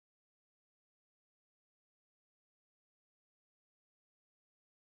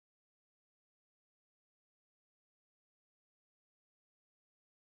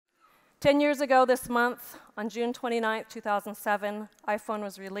10 years ago this month, on June 29, 2007, iPhone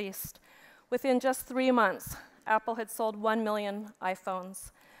was released. Within just 3 months, Apple had sold 1 million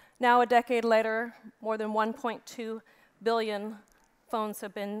iPhones. Now, a decade later, more than 1.2 billion phones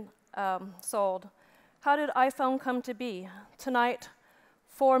have been sold. How did iPhone come to be? Tonight,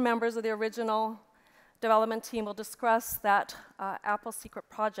 4 members of the original development team will discuss that Apple secret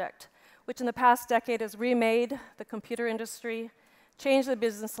project, which in the past decade has remade the computer industry, changed the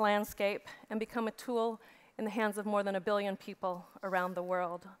business landscape, and become a tool in the hands of more than 1 billion people around the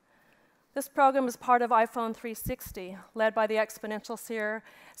world. This program is part of iPhone 360, led by the Exponential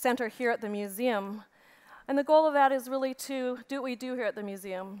Center here at the museum. And the goal of that is really to do what we do here at the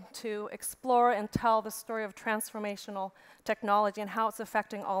museum, to explore and tell the story of transformational technology and how it's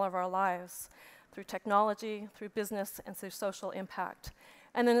affecting all of our lives, through technology, through business, and through social impact.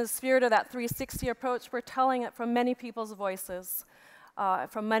 And in the spirit of that 360 approach, we're telling it from many people's voices,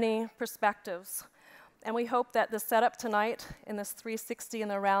 from many perspectives. And we hope that the setup tonight in this 360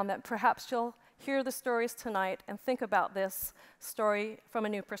 and around, that perhaps you'll hear the stories tonight and think about this story from a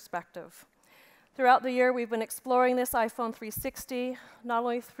new perspective. Throughout the year, we've been exploring this iPhone 360, not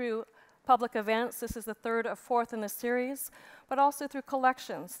only through public events, this is the 3rd or 4th in the series, but also through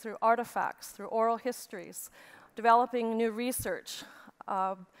collections, through artifacts, through oral histories, developing new research,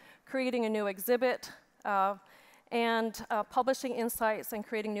 creating a new exhibit, and publishing insights and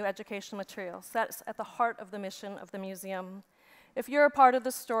creating new educational materials. That's at the heart of the mission of the museum. If you're a part of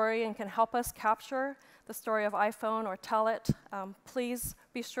the story and can help us capture the story of iPhone or tell it, please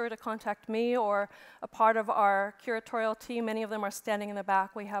be sure to contact me or a part of our curatorial team. Many of them are standing in the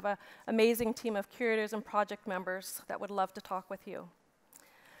back. We have an amazing team of curators and project members that would love to talk with you.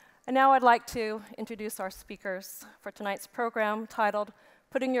 And now I'd like to introduce our speakers for tonight's program titled,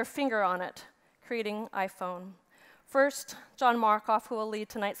 Putting Your Finger on It, Creating iPhone. First, John Markoff, who will lead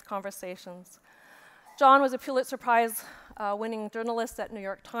tonight's conversations. John was a Pulitzer Prize winning journalist at New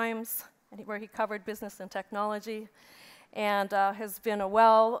York Times, where he covered business and technology, and has been a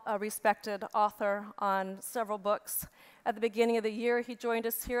well-respected author on several books. At the beginning of the year, he joined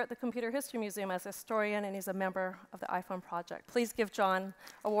us here at the Computer History Museum as a historian, and he's a member of the iPhone project. Please give John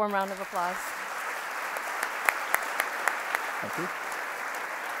a warm round of applause. Thank you.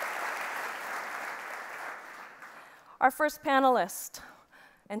 Our first panelist,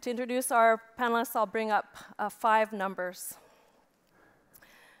 and to introduce our panelists, I'll bring up 5 numbers.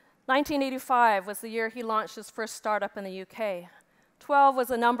 1985 was the year he launched his first startup in the UK. 12 was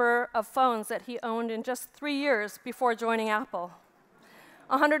the number of phones that he owned in just 3 years before joining Apple.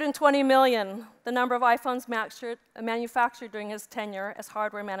 120 million, the number of iPhones manufactured during his tenure as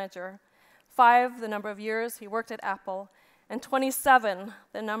hardware manager. 5, the number of years he worked at Apple. And 27,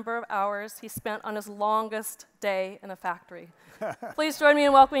 the number of hours he spent on his longest day in the factory. Please join me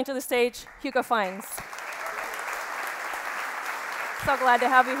in welcoming to the stage Hugo Fiennes. So glad to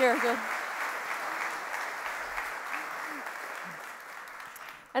have you here. Good.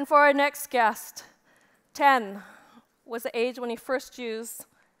 And for our next guest, 10 was the age when he first used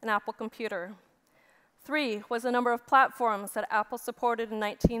an Apple computer. 3 was the number of platforms that Apple supported in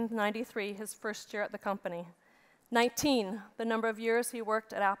 1993, his first year at the company. 19, the number of years he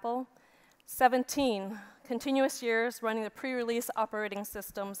worked at Apple. 17, continuous years running the pre-release operating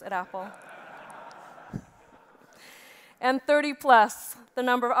systems at Apple. And 30 plus, the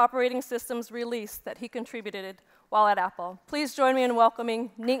number of operating systems released that he contributed while at Apple. Please join me in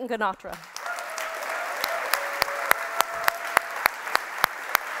welcoming Nitin Ganatra.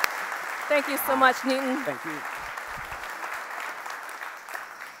 Thank you so much, Nitin. Thank you.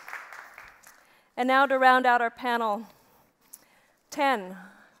 And now to round out our panel, 10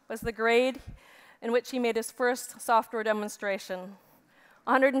 was the grade in which he made his first software demonstration.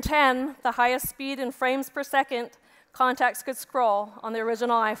 110, the highest speed in frames per second contacts could scroll on the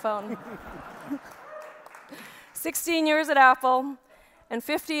original iPhone. 16 years at Apple, and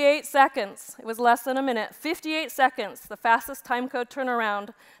 58 seconds, it was less than a minute, 58 seconds, the fastest timecode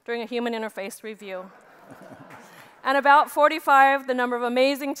turnaround during a human interface review. And about 45, the number of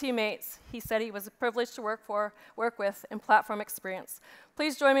amazing teammates he said he was privileged to work with in platform experience.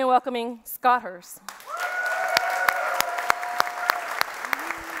 Please join me in welcoming Scott Herz.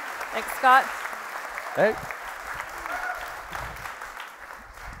 Thanks, Scott. Hey.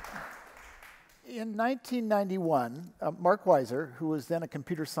 In 1991, Mark Weiser, who was then a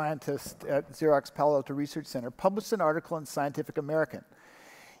computer scientist at Xerox Palo Alto Research Center, published an article in Scientific American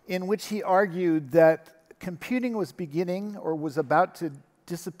in which he argued that computing was beginning or was about to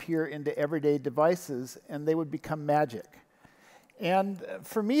disappear into everyday devices, and they would become magic. And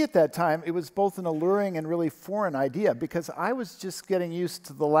for me at that time, it was both an alluring and really foreign idea, because I was just getting used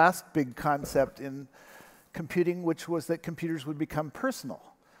to the last big concept in computing, which was that computers would become personal.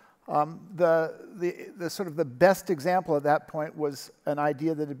 The sort of the best example at that point was an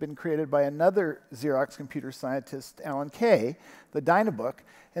idea that had been created by another Xerox computer scientist, Alan Kay, the Dynabook.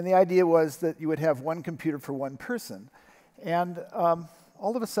 And the idea was that you would have one computer for one person. And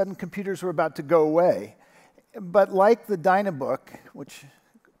all of a sudden, computers were about to go away. But like the Dynabook, which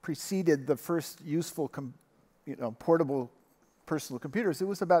preceded the first useful portable personal computers, it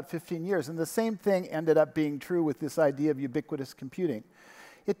was about 15 years. And the same thing ended up being true with this idea of ubiquitous computing.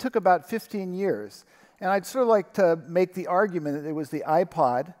 It took about 15 years. And I'd sort of like to make the argument that it was the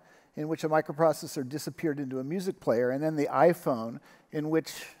iPod, in which a microprocessor disappeared into a music player, and then the iPhone, in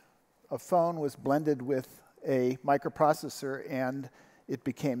which a phone was blended with a microprocessor and it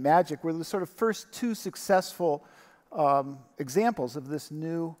became magic, were the sort of first two successful examples of this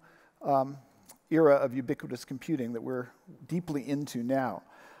new era of ubiquitous computing that we're deeply into now.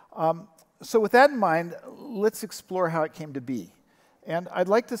 So with that in mind, let's explore how it came to be. And I'd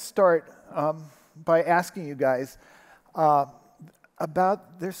like to start by asking you guys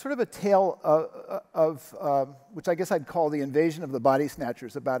about, there's sort of a tale of which I guess I'd call the invasion of the body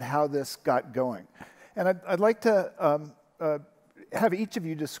snatchers, about how this got going. And I'd like to have each of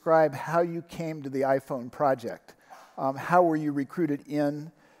you describe how you came to the iPhone project. How were you recruited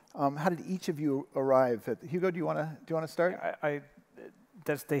in? How did each of you arrive at? Hugo, do you want to start?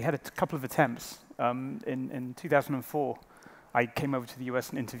 They had a couple of attempts. In 2004, I came over to the US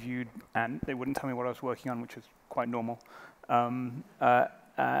and interviewed, and they wouldn't tell me what I was working on, which was quite normal. And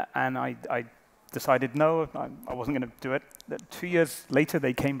I decided no, I wasn't going to do it. 2 years later,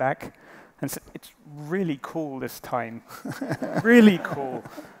 they came back and said, it's really cool this time, really cool.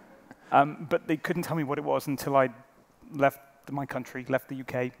 But they couldn't tell me what it was until I left my country, left the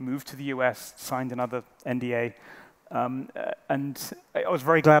UK, moved to the US, signed another NDA. And I was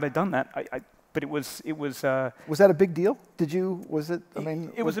very glad I'd done that. But it was. Was that a big deal? Was it? I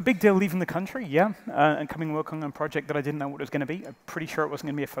mean, it was a big deal leaving the country, yeah, and coming and working on a project that I didn't know what it was going to be. I'm pretty sure it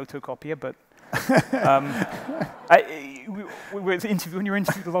wasn't going to be a photocopier, but when you're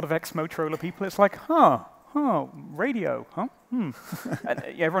interviewed a lot of ex-Motorola people, it's like, radio, and,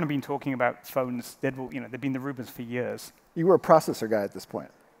 everyone had been talking about phones. They'd been the rumors for years. You were a processor guy at this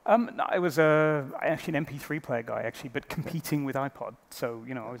point. No, I was actually an MP3 player guy, actually, but competing with iPod. So,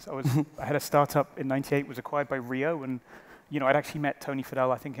 I had a startup in '98, was acquired by Rio, and, I'd actually met Tony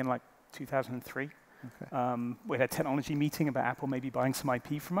Fadell, I think, in like 2003. Okay. We had a technology meeting about Apple maybe buying some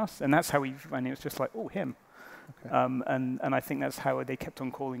IP from us, and that's how and it was just like, oh, him. Okay. And I think that's how they kept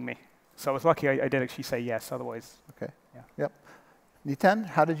on calling me. So I was lucky I did actually say yes, otherwise. Okay. Yeah. Yep. Nitin,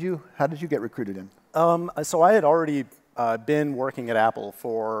 how did you get recruited in? So I had already been working at Apple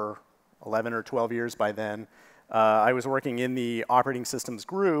for 11 or 12 years by then. I was working in the operating systems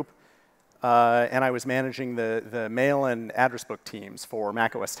group, and I was managing the mail and address book teams for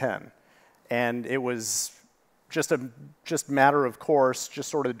Mac OS X. And it was just a matter of course, just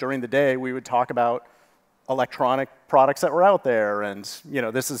sort of during the day, we would talk about electronic products that were out there. And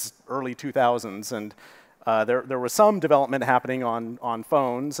this is early 2000s, and there was some development happening on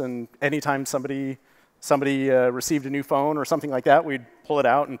phones, and anytime somebody received a new phone or something like that, we'd pull it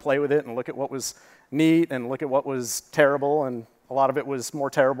out and play with it and look at what was neat and look at what was terrible, and a lot of it was more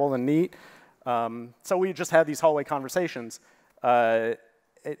terrible than neat. So we just had these hallway conversations, and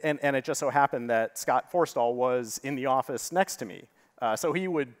it just so happened that Scott Forstall was in the office next to me, so he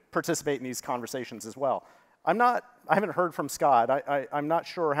would participate in these conversations as well. I haven't heard from Scott. I'm not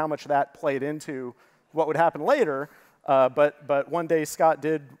sure how much that played into what would happen later. But one day Scott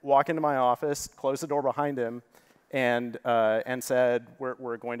did walk into my office, close the door behind him, and said,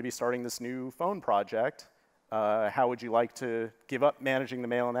 "We're going to be starting this new phone project. How would you like to give up managing the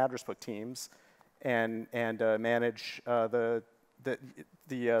mail and address book teams and manage the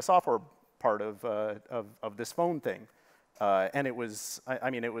software part of this phone thing?" And it was,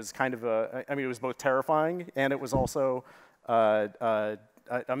 it was kind of it was both terrifying and it was also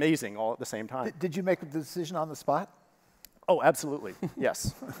amazing all at the same time. Did you make the decision on the spot? Oh, absolutely.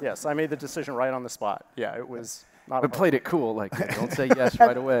 Yes. Yes, I made the decision right on the spot. Yeah, it was not. But played it cool, like don't say yes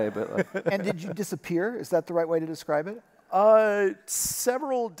right away. But like. And did you disappear? Is that the right way to describe it?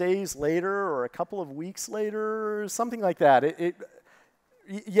 Several days later, or a couple of weeks later, something like that.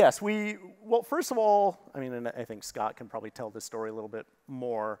 Yes, well, first of all, and I think Scott can probably tell this story a little bit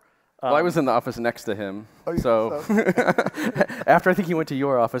more. Well, I was in the office next to him, so after I think he went to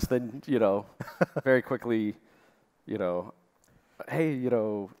your office, then very quickly, hey,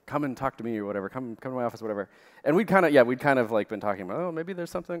 come and talk to me or whatever, come to my office, whatever. And we'd kind of like been talking about, oh, maybe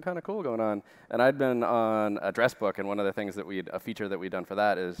there's something kind of cool going on. And I'd been on a dress book, and one of the things that a feature that we'd done for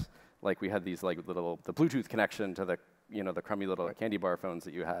that is like we had these like the Bluetooth connection to the the crummy little candy bar phones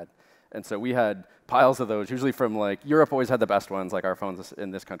that you had. And so we had piles of those, usually from like Europe always had the best ones. Like our phones in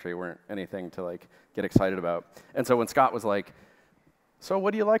this country weren't anything to like get excited about. And so when Scott was like, so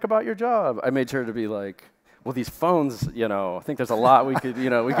what do you like about your job? I made sure to be like, well, these phones, I think there's a lot we could,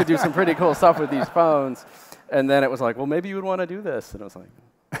 we could do some pretty cool stuff with these phones. And then it was like, well, maybe you would want to do this. And I was like,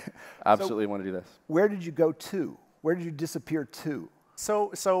 absolutely want to do this. Where did you go to? Where did you disappear to?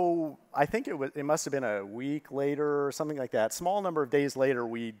 So I think it must have been a week later or something like that. Small number of days later,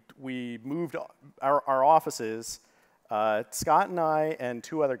 we moved our offices. Scott and I and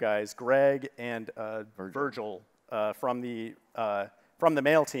two other guys, Greg and Virgil from the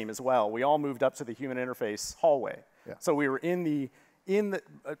mail team as well. We all moved up to the human interface hallway. Yeah. So we were in the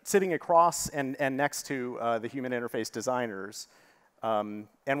sitting across and next to the human interface designers. And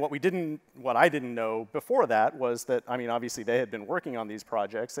what I didn't know before that was that, I mean, obviously they had been working on these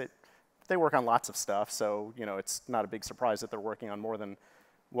projects. They work on lots of stuff, so it's not a big surprise that they're working on more than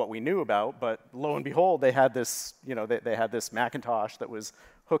what we knew about. But lo and behold, they had this, they had this Macintosh that was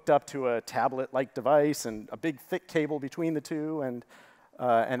hooked up to a tablet-like device and a big thick cable between the two, and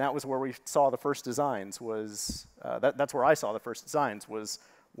that was where we saw the first designs. That's where I saw the first designs was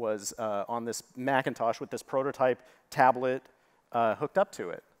on this Macintosh with this prototype tablet. Hooked up to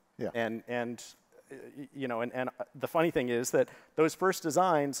it. Yeah. And the funny thing is that those first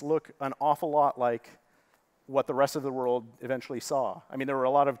designs look an awful lot like what the rest of the world eventually saw. I mean, there were a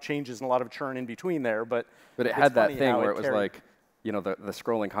lot of changes and a lot of churn in between there, but it had that thing where it was like, the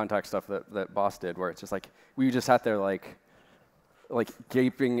scrolling contact stuff that Boss did, where it's just like, we just sat there like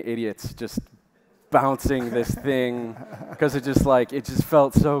gaping idiots just bouncing this thing because it just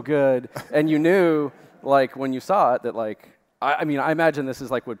felt so good. And you knew, like, when you saw it that, like, I mean, I imagine this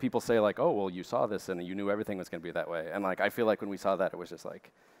is like what people say, like, oh, well, you saw this and you knew everything was going to be that way. And like, I feel like when we saw that, it was just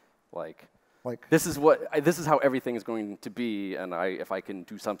like this is how everything is going to be. And if I can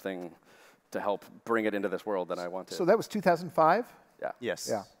do something to help bring it into this world, then I want to. So that was 2005? Yeah. Yes.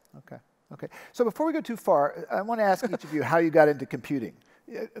 Yeah. Okay. So before we go too far, I want to ask each of you how you got into computing.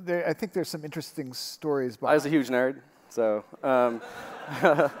 I think there's some interesting stories behind. I was a huge nerd. So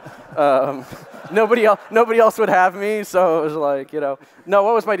nobody else would have me. So it was like, no.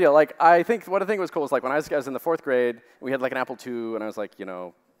 What was my deal? Like, I think what I think was cool was like when I was in the 4th grade, we had like an Apple II, and I was like,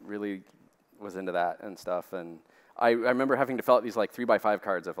 really was into that and stuff. And I remember having to fill out these like 3x5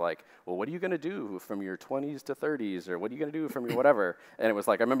 cards of like, well, what are you gonna do from your 20s to 30s, or what are you gonna do from your whatever? And it was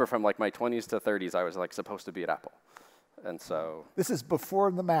like, I remember from like my 20s to 30s, I was like supposed to be at Apple. And so this is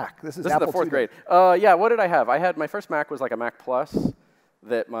before the Mac. This is Apple the 4th grade. Yeah, what did I have? My first Mac was like a Mac Plus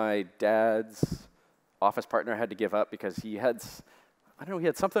that my dad's office partner had to give up because he had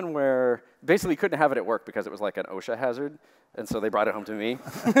something where basically couldn't have it at work because it was like an OSHA hazard, and so they brought it home to me.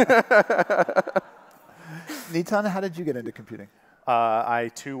 Nitin, how did you get into computing?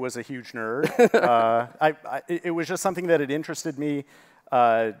 I too was a huge nerd. It was just something that had interested me.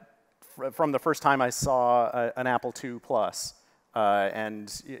 From the first time I saw an Apple II Plus, and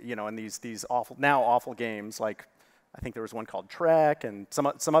these awful games, like I think there was one called Trek and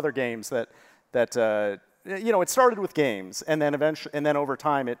some other games that it started with games, and then over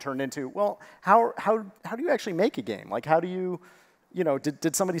time it turned into, well, how do you actually make a game? Like, how do you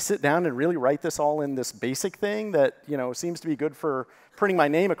did somebody sit down and really write this all in this basic thing that seems to be good for printing my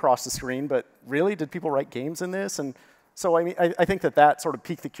name across the screen, but really did people write games in this? And so I mean, I think that sort of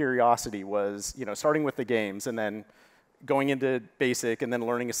piqued the curiosity was, starting with the games and then going into BASIC and then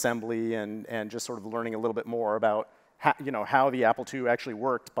learning assembly and just sort of learning a little bit more about how the Apple II actually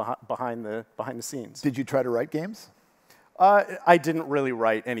worked behind the scenes. Did you try to write games? I didn't really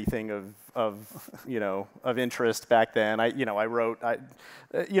write anything of interest back then. I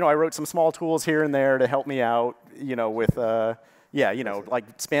wrote some small tools here and there to help me out, with like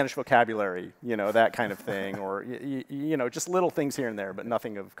Spanish vocabulary, that kind of thing, or just little things here and there, but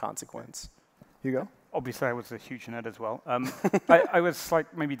nothing of consequence. Hugo? Obviously, I was a huge nerd as well. I was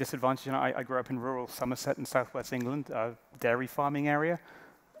like maybe disadvantaged. I grew up in rural Somerset in southwest England, dairy farming area.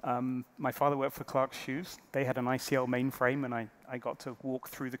 My father worked for Clark's Shoes. They had an ICL mainframe, and I got to walk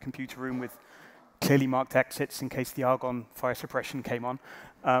through the computer room with clearly marked exits in case the argon fire suppression came on.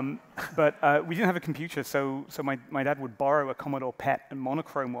 But we didn't have a computer, so my dad would borrow a Commodore PET and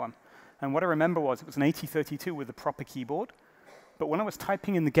monochrome one. And what I remember was it was an 8032 with a proper keyboard. But when I was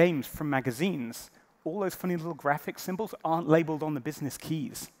typing in the games from magazines, all those funny little graphic symbols aren't labeled on the business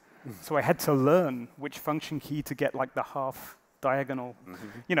keys. So I had to learn which function key to get like the half diagonal.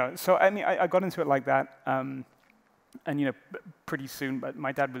 You know, so I mean, I got into it like that. And you know, pretty soon, but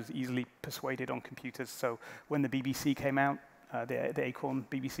my dad was easily persuaded on computers. So when the BBC came out, the Acorn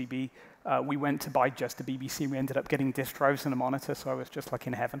BBC-B, we went to buy just the BBC. We ended up getting disk drives and a monitor, so I was just like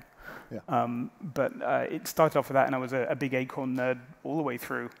in heaven. Yeah. But it started off with that, and I was a big Acorn nerd all the way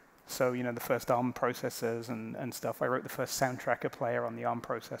through. So you know, the first ARM processors and stuff. I wrote the first soundtracker player on the ARM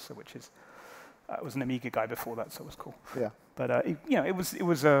processor, which is I was an Amiga guy before that, so it was cool. Yeah. But you know, it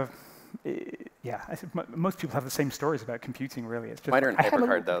was a yeah, I think most people have the same stories about computing, really. It's just mine are in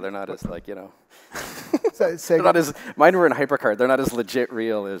HyperCard, though. They're not as, like, you know. They're not as, mine were in HyperCard. They're not as legit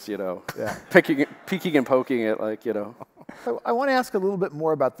real as, you know, peeking and poking it, like, you know. I want to ask a little bit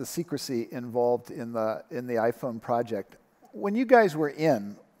more about the secrecy involved in the iPhone project. When you guys were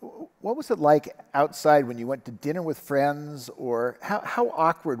in, what was it like outside when you went to dinner with friends, or how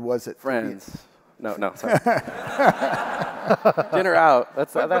awkward was it? Friends. No, sorry. Dinner out. That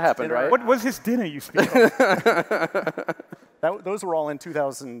happened, dinner? Right? What was his dinner you speak of? Those were all in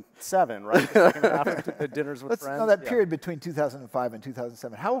 2007, right? The second half of the dinners with friends. No, that period between 2005 and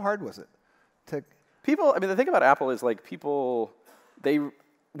 2007. How hard was it to? People. I mean, the thing about Apple is, like, people.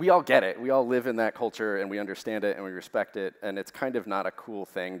 We all get it. We all live in that culture, and we understand it, and we respect it. And it's kind of not a cool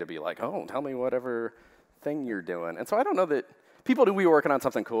thing to be like, oh, tell me whatever thing you're doing. And so I don't know that. People knew we were working on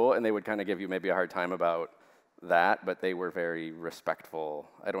something cool, and they would kind of give you maybe a hard time about that, but they were very respectful.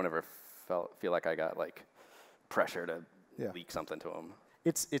 I don't ever feel like I got, like, pressure to leak something to them.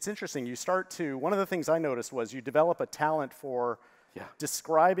 It's interesting. You start to, one of the things I noticed was you develop a talent for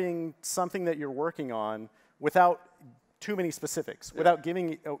describing something that you're working on without too many specifics, without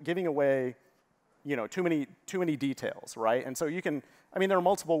giving away, you know, too many details, right? And so you can, I mean, there are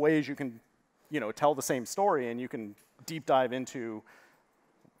multiple ways you can, you know, tell the same story, and you can deep dive into,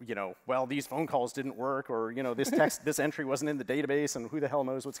 you know, well, these phone calls didn't work, or, you know, this text, this entry wasn't in the database, and who the hell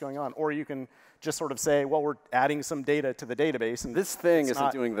knows what's going on. Or you can just sort of say, well, we're adding some data to the database, and this thing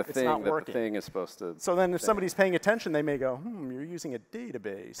isn't doing the thing that the thing is supposed to. So then, if somebody's paying attention, they may go, you're using a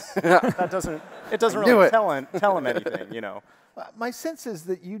database. It doesn't really tell them anything, you know. My sense is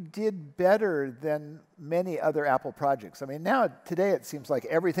that you did better than many other Apple projects. I mean, today it seems like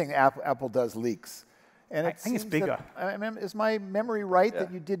everything Apple does leaks. And I think it's bigger. Is my memory right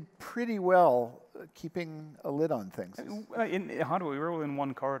that you did pretty well keeping a lid on things? In hardware, we were all in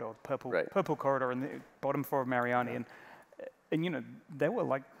one corridor, purple corridor, in the bottom floor of Mariani, and you know, there were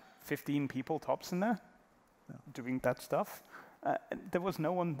like 15 people tops in there doing that stuff. There was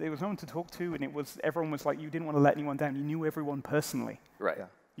no one to talk to, and everyone was like, you didn't want to let anyone down. You knew everyone personally. Right. Yeah.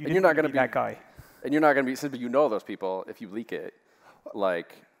 You're not going to be that guy. And you're not going to be, since you know those people, if you leak it,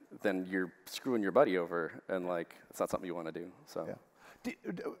 like, then you're screwing your buddy over, and, like, it's not something you want to do. So,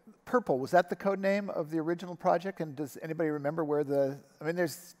 Purple, was that the code name of the original project? And does anybody remember where I mean,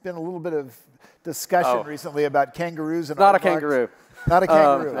 there's been a little bit of discussion recently about kangaroos and not a kangaroo. Not a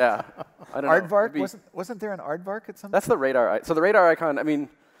kangaroo. Yeah. I don't Aardvark? know. Wasn't there an aardvark at some point? That's the radar. So the radar icon, I mean,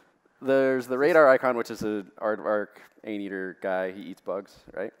 there's the radar icon, which is an aardvark anteater guy. He eats bugs,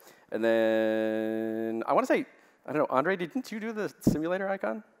 right? And then I want to say, I don't know, Andre, didn't you do the simulator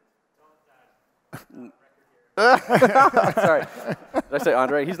icon? Sorry, did I say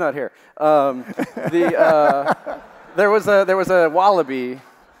Andre? He's not here. There was a wallaby.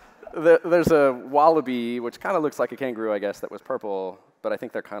 There's a wallaby which kind of looks like a kangaroo, I guess, that was purple, but I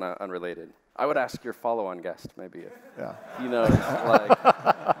think they're kind of unrelated. I would ask your follow-on guest maybe if he knows like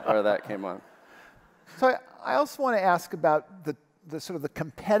where that came on. So I also want to ask about the sort of the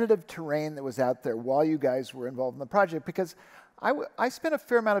competitive terrain that was out there while you guys were involved in the project, because I spent a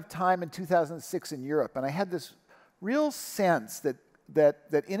fair amount of time in 2006 in Europe, and I had this real sense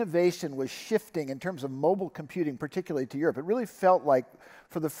that innovation was shifting in terms of mobile computing, particularly to Europe. It really felt like,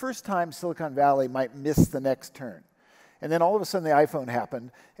 for the first time, Silicon Valley might miss the next turn. And then all of a sudden, the iPhone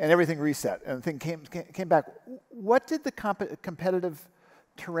happened, and everything reset, and the thing came back. What did the competitive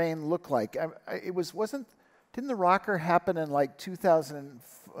terrain look like? Didn't the rocker happen in like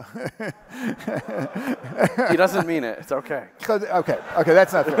 2004? He doesn't mean it. It's okay. Okay,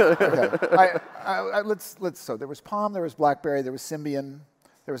 that's not fair. Okay, so there was Palm, there was BlackBerry, there was Symbian,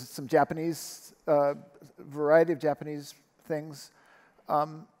 there was some Japanese variety of Japanese things.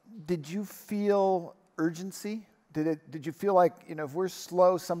 Did you feel urgency? Did you feel like, you know, if we're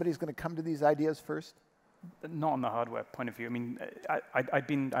slow, somebody's going to come to these ideas first? Not on the hardware point of view. I mean,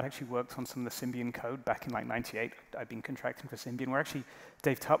 I'd actually worked on some of the Symbian code back in like '98. I'd been contracting for Symbian. Where actually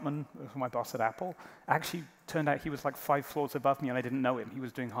Dave Tupman, who was my boss at Apple, actually turned out he was like 5 floors above me, and I didn't know him. He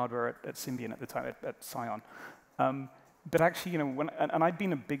was doing hardware at Symbian at the time at Scion. But actually, and I'd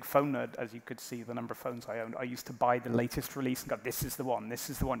been a big phone nerd, as you could see, the number of phones I owned. I used to buy the latest release and go, this is the one,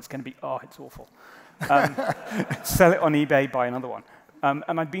 it's going to be, it's awful. Sell it on eBay, buy another one.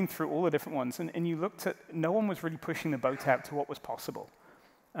 And I'd been through all the different ones, and you looked at, no one was really pushing the boat out to what was possible.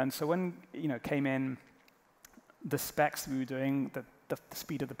 And so when, came in, the specs we were doing, the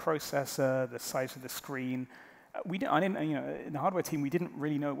speed of the processor, the size of the screen, in the hardware team, we didn't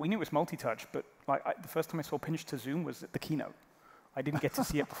really know. We knew it was multi-touch, but the first time I saw pinch to zoom was at the keynote. I didn't get to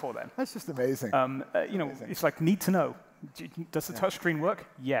see it before then. That's just amazing. Amazing. It's like need to know. Does the touch screen work?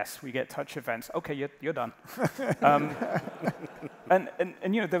 Yes, we get touch events. Okay, you're done. And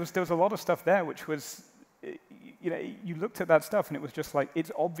there was a lot of stuff there, which was, you looked at that stuff and it was just like,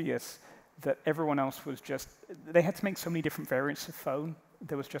 it's obvious that everyone else was just, they had to make so many different variants of phone.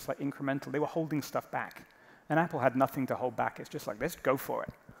 There was just like incremental. They were holding stuff back. And Apple had nothing to hold back. It's just like, let's go for it.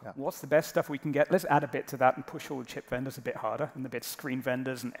 Yeah. What's the best stuff we can get? Let's add a bit to that and push all the chip vendors a bit harder, and the bit screen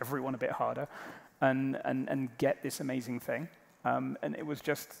vendors and everyone a bit harder, and get this amazing thing. And it was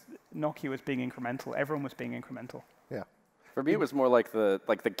just, Nokia was being incremental. Everyone was being incremental. Yeah. For me, it was more like the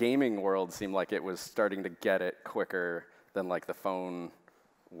gaming world seemed like it was starting to get it quicker than like the phone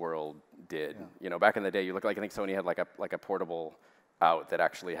world did. Yeah. Back in the day, you look like, I think Sony had like a portable out that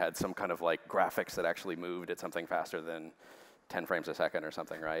actually had some kind of like graphics that actually moved at something faster than 10 frames a second or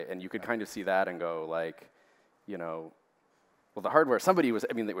something, right? And you could kind of see that and go like, well, the hardware,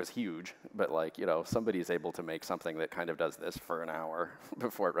 it was huge, but like, somebody's able to make something that kind of does this for an hour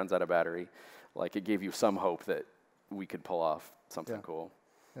before it runs out of battery. Like, it gave you some hope that we could pull off something cool.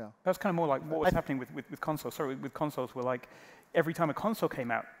 Yeah. That's kind of more like what was happening with consoles. Sorry, with consoles, where like every time a console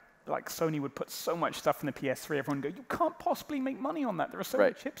came out, like Sony would put so much stuff in the PS3, everyone would go, you can't possibly make money on that. There are so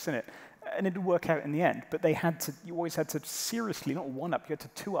many chips in it. And it would work out in the end. But you always had to seriously, not one-up, you had to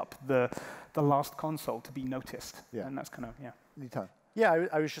two-up the last console to be noticed. Yeah. And that's kind of, Anytime. Yeah,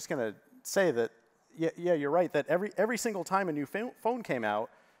 I was just going to say that, yeah, you're right, that every single time a new phone came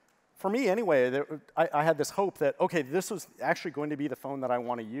out, for me anyway, I had this hope that, okay, this was actually going to be the phone that I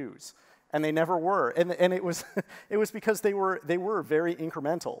want to use. And they never were, and it was because they were very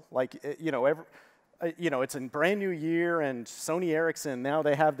incremental. Like it's a brand new year, and Sony Ericsson now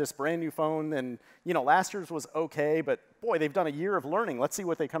they have this brand new phone, and last year's was okay, but boy, they've done a year of learning. Let's see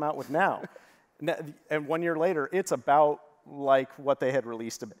what they come out with now. And 1 year later, it's about like what they had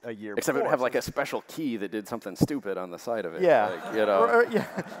released a year Except before. it would have like a special key that did something stupid on the side of it. Yeah. Like,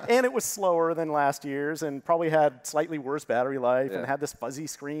 And it was slower than last year's and probably had slightly worse battery life and had this fuzzy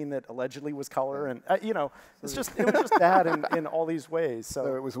screen that allegedly was color. And, it was just bad in all these ways.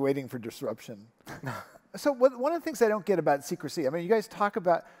 So it was waiting for disruption. So one of the things I don't get about secrecy, you guys talk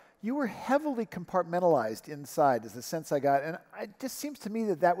about, you were heavily compartmentalized inside is the sense I got. And it just seems to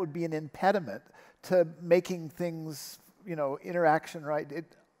me that would be an impediment to making things interaction, right?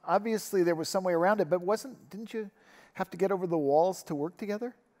 Obviously, there was some way around it, but didn't you have to get over the walls to work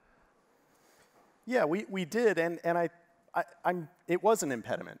together? Yeah, we did, and it was an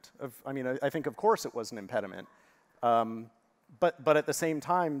impediment. I think of course it was an impediment, but at the same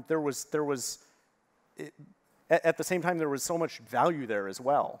time there was so much value there as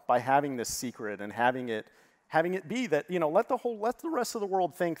well by having this secret and having it be that let the rest of the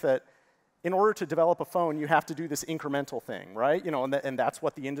world think that. In order to develop a phone, you have to do this incremental thing, right? And that's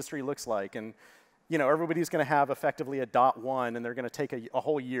what the industry looks like. And everybody's going to have effectively a .1, and they're going to take a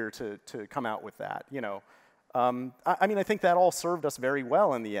whole year to come out with that. I think that all served us very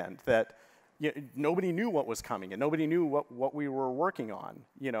well in the end. That nobody knew what was coming, and nobody knew what we were working on.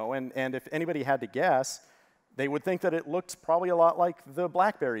 And if anybody had to guess, they would think that it looked probably a lot like the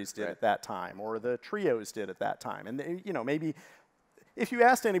BlackBerries did at that time, or the Trios did at that time. And maybe. If you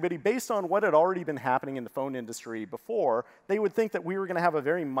asked anybody, based on what had already been happening in the phone industry before, they would think that we were going to have a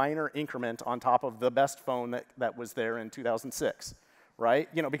very minor increment on top of the best phone that was there in 2006,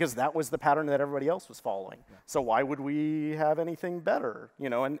 right? Because that was the pattern that everybody else was following. Yeah. So why would we have anything better?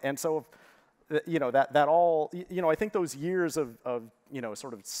 And so, that all, I think those years of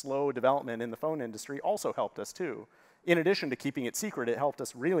sort of slow development in the phone industry also helped us too. In addition to keeping it secret, it helped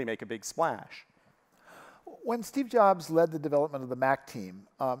us really make a big splash. When Steve Jobs led the development of the Mac team,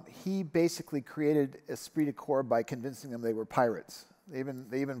 he basically created esprit de corps by convincing them they were pirates. They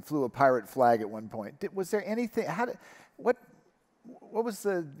even flew a pirate flag at one point. Was there anything? What was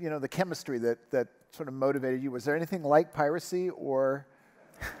the the chemistry that sort of motivated you? Was there anything like piracy or?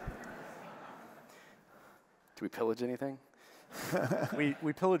 Do we pillage anything?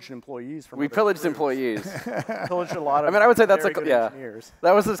 we pillaged employees from. We pillaged employees. Pillaged a lot of. I would say that's engineers.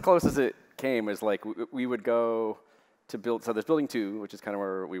 That was as close as it came. Is like we would go to build. So there's building 2, which is kind of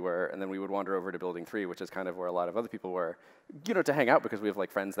where we were, and then we would wander over to building 3, which is kind of where a lot of other people were, to hang out because we have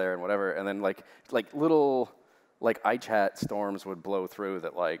like friends there and whatever. And then like little like iChat storms would blow through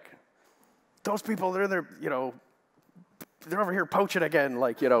that like those people they're in their they're over here poaching again.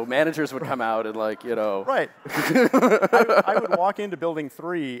 Like managers would come out and like Right. I would walk into building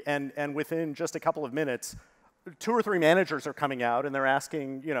 3, and within just a couple of minutes, 2 or 3 managers are coming out and they're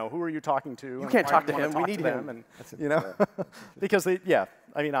asking, who are you talking to? You can't talk to him. We need him. And, because I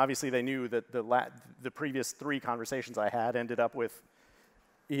mean, obviously they knew that the previous 3 conversations I had ended up with,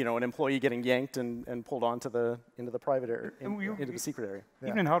 an employee getting yanked and pulled into the private area, into the secret area.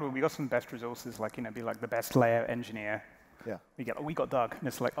 Even in hardware, we got some best resources, like be like the best layout engineer. Yeah. We got Doug, and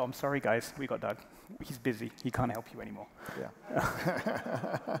it's like, oh, I'm sorry guys, we got Doug. He's busy. He can't help you anymore. Yeah.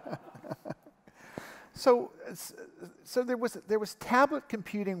 So there was tablet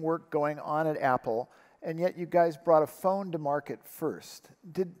computing work going on at Apple, and yet you guys brought a phone to market first.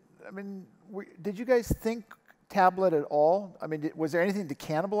 Did you guys think tablet at all? I mean, was there anything to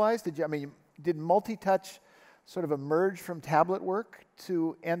cannibalize? Did multi-touch sort of emerge from tablet work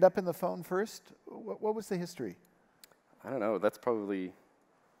to end up in the phone first? What was the history? I don't know. That's probably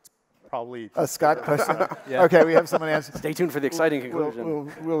a Scott question. Yeah. Okay, we have someone answer. Stay tuned for the exciting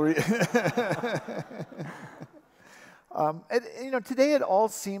conclusion. Today it all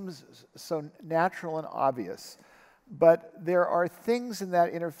seems so natural and obvious, but there are things in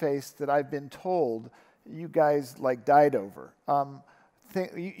that interface that I've been told you guys like died over.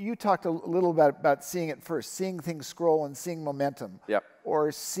 You talked a little about seeing it first, seeing things scroll and seeing momentum. Yep.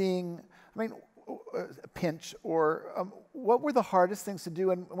 Or seeing, pinch, or what were the hardest things to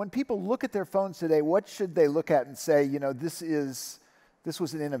do? And when people look at their phones today, what should they look at and say, this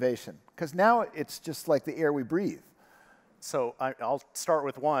was an innovation? Because now it's just like the air we breathe. So I'll start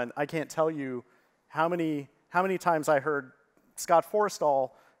with one. I can't tell you how many times I heard Scott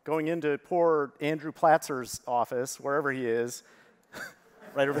Forstall going into poor Andrew Platzer's office, wherever he is,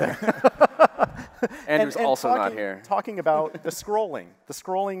 right over there. Andrew's also not here. Talking about the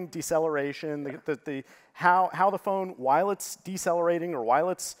scrolling deceleration, how the phone, while it's decelerating or while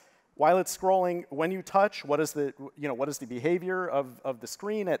it's scrolling, when you touch, what is the behavior of the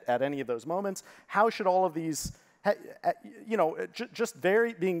screen at any of those moments? How should all of these, just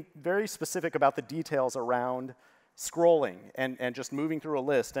being very specific about the details around scrolling and just moving through a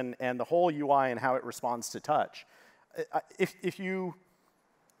list and the whole UI and how it responds to touch. If you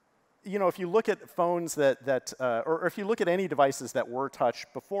look at phones or if you look at any devices that were touch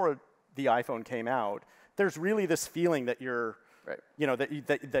before the iPhone came out, there's really this feeling that you're,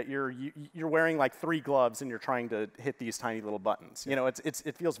 that you're wearing like 3 gloves and you're trying to hit these tiny little buttons.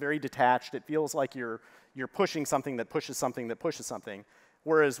 It feels very detached. It feels like you're pushing something that pushes something that pushes something.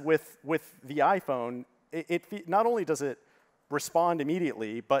 Whereas with the iPhone, it not only does it respond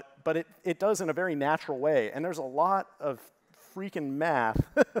immediately, but it does in a very natural way. And there's a lot of freaking math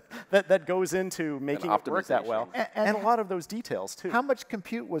that goes into making it work that well. And a lot of those details, too. How much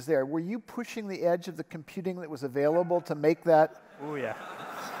compute was there? Were you pushing the edge of the computing that was available to make that? Oh, yeah.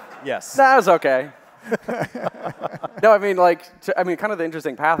 Yes. That was okay. No, kind of the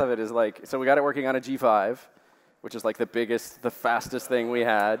interesting path of it is so we got it working on a G5, which is like the fastest thing we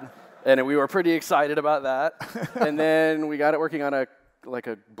had. And we were pretty excited about that. And then we got it working on a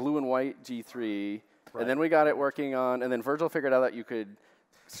blue and white G3. Right. And then we got it working on, and then Virgil figured out that you could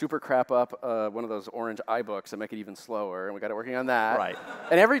super crap up one of those orange iBooks and make it even slower, and we got it working on that. Right.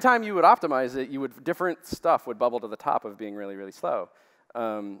 And every time you would optimize it, different stuff would bubble to the top of being really, really slow.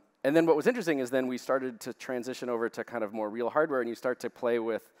 And then what was interesting is then we started to transition over to kind of more real hardware, and you start to play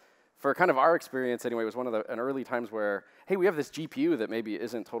with, for kind of our experience anyway, was one of an early times where, hey, we have this GPU that maybe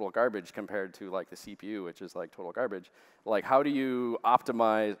isn't total garbage compared to like the CPU, which is like total garbage. Like, how do you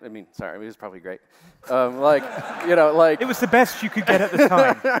optimize? It was probably great. It was the best you could get at the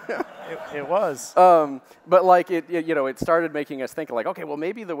time. It was. But it started making us think like, okay, well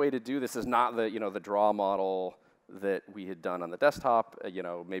maybe the way to do this is not the draw model that we had done on the desktop.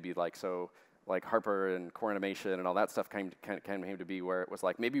 Maybe like Harper and core animation and all that stuff came to be, where it was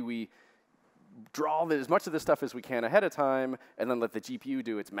like maybe we draw as much of this stuff as we can ahead of time and then let the GPU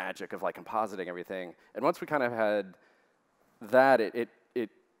do its magic of like compositing everything. And once we kind of had that,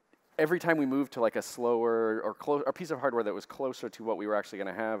 every time we moved to like a slower or a piece of hardware that was closer to what we were actually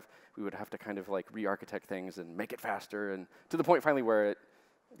going to have, we would have to kind of like re-architect things and make it faster, and to the point finally where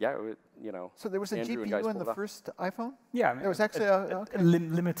So there was a Andrew GPU in the first iPhone? Yeah. There was actually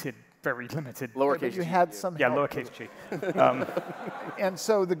limited, very limited. Lowercase you had some Yeah, help. lowercase g. And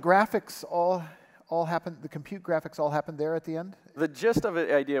so the graphics all all happened, the compute graphics all happened there at the end? The gist of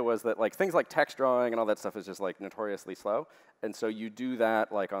the idea was that like things like text drawing and all that stuff is just like notoriously slow, and so you do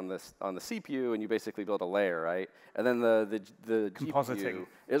that like on the CPU, and you basically build a layer, right? And then the GPU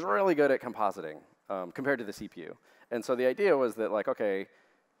is really good at compositing compared to the CPU. And so the idea was that like, okay,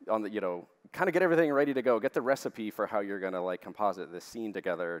 on the kind of get everything ready to go, get the recipe for how you're gonna like composite this scene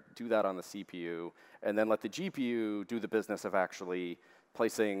together, do that on the CPU, and then let the GPU do the business of actually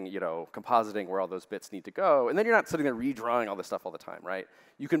placing, compositing where all those bits need to go. And then you're not sitting there redrawing all this stuff all the time, right?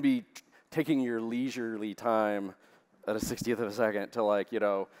 You can be taking your leisurely time at a 60th of a second to like, you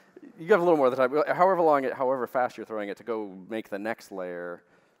have a little more of the time, however fast you're throwing it to go make the next layer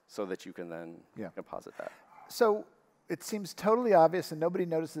so that you can then composite that. So it seems totally obvious and nobody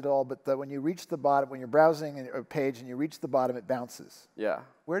noticed it at all, but when you reach the bottom, when you're browsing a page and you reach the bottom, it bounces. Yeah.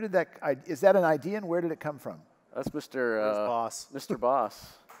 Where did is that an idea and where did it come from? That's Mr. Boss. Mr.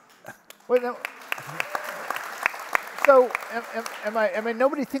 Boss. Wait, no. So, I mean,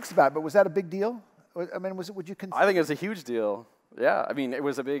 nobody thinks about it, but was that a big deal? I mean, would you consider? I think it was a huge deal. Yeah, I mean, it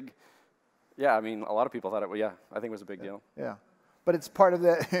was a big, I mean, a lot of people thought I think it was a big deal. Yeah, but it's part of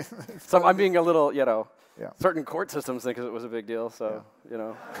the. So I'm being a little, certain court systems think it was a big deal, so,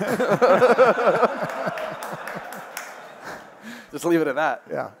 Just leave it at that.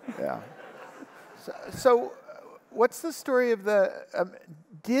 Yeah. So what's the story of the,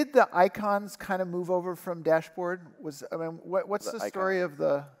 did the icons kind of move over from dashboard? What's the story of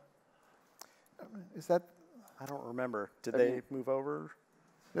the, is that? I don't remember. Did they move over?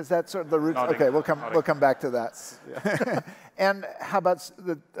 Is that sort of the roots? Okay, we'll come back to that. Yeah. And how about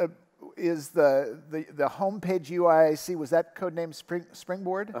is the homepage UI I see, was that codenamed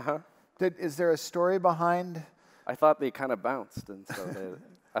Springboard? Uh-huh. Is there a story behind? I thought they kind of bounced, and so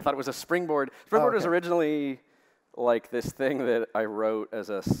I thought it was a springboard. Springboard was originally like this thing that I wrote as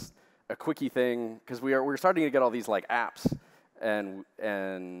a quickie thing, because we were starting to get all these like apps, and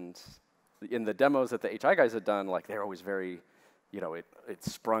in the demos that the HI guys had done, like they're always very, it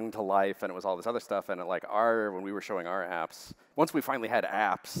sprung to life, and it was all this other stuff, and when we were showing our apps, once we finally had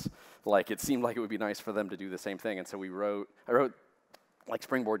apps, like it seemed like it would be nice for them to do the same thing, and so I wrote like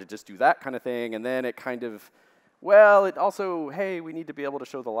Springboard to just do that kind of thing, and then it kind of, it also, hey, we need to be able to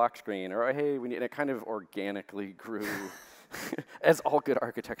show the lock screen, or hey, and it kind of organically grew, as all good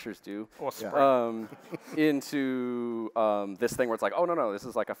architectures do, into this thing where it's like, oh no, this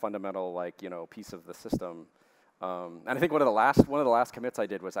is like a fundamental piece of the system. And I think one of the last commits I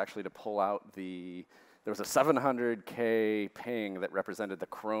did was actually to pull out there was a 700K ping that represented the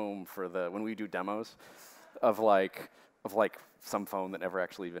Chrome for when we do demos of some phone that never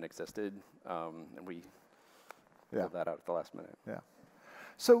actually even existed, and we pulled that out at the last minute. Yeah.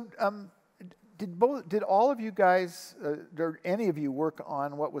 So did all of you guys, or any of you work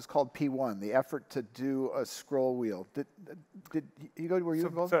on what was called P1, the effort to do a scroll wheel? Did you go? Were you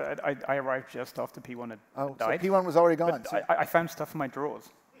involved? So I arrived just after P1 had died. So P1 was already gone. But I found stuff in my drawers.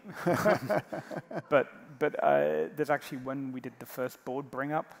 but there's actually, when we did the first board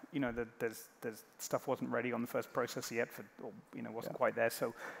bring up, there's stuff wasn't ready on the first processor yet, wasn't quite there.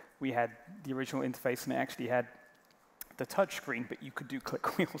 So we had the original interface, and it actually had the touch screen, but you could do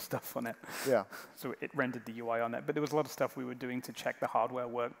click wheel stuff on it. Yeah. So it rendered the UI on that. But there was a lot of stuff we were doing to check the hardware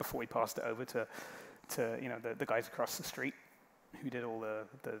work before we passed it over to the guys across the street who did all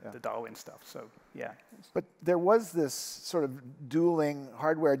the Darwin stuff. So yeah. But there was this sort of dueling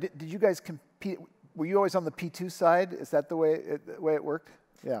hardware. Did you guys compete? Were you always on the P2 side? Is that the way it worked?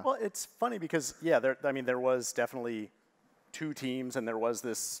 Yeah. Well, it's funny because there was definitely two teams, and there was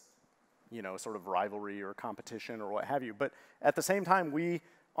this sort of rivalry or competition or what have you. But at the same time,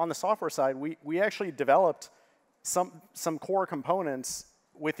 on the software side, we actually developed some core components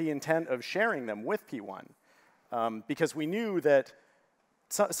with the intent of sharing them with P1, because we knew that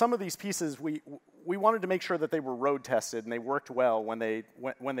some of these pieces we wanted to make sure that they were road tested and they worked well when they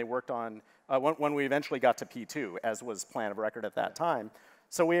worked on when we eventually got to P2, as was plan of record at that time.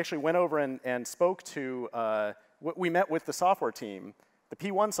 So we actually went over and spoke to we met with the software team, the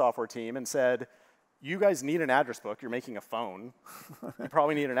P1 software team, and said, you guys need an address book. You're making a phone. You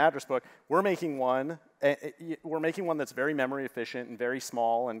probably need an address book. We're making one. We're making one that's very memory efficient and very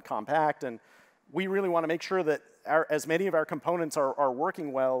small and compact. And we really want to make sure that as many of our components are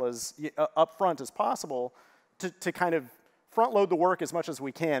working well as up front as possible to kind of front load the work as much as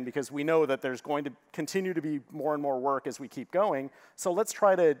we can, because we know that there's going to continue to be more and more work as we keep going. So let's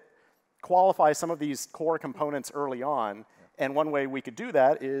try to qualify some of these core components early on. And one way we could do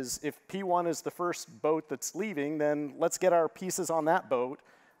that is, if P1 is the first boat that's leaving, then let's get our pieces on that boat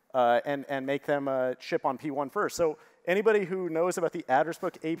and make them ship on P1 first. So anybody who knows about the address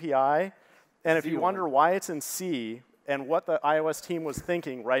book API, And if you wonder why it's in C and what the iOS team was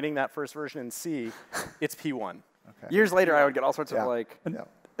thinking writing that first version in C, it's P1. Okay. Years later, I would get all sorts of like,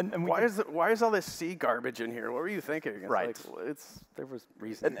 and why is all this C garbage in here? What were you thinking? It's right. Like, well, there was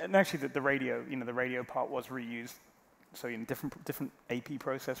reason. And actually, the radio, the radio part was reused. So different AP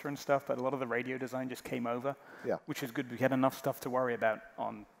processor and stuff, but a lot of the radio design just came over, which is good. We had enough stuff to worry about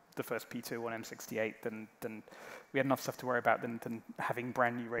on the first P2 on M68 than we had enough stuff to worry about than having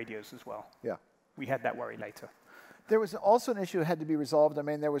brand new radios as well. Yeah. We had that worry later. There was also an issue that had to be resolved. I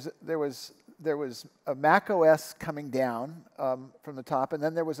mean, there was a Mac OS coming down from the top, and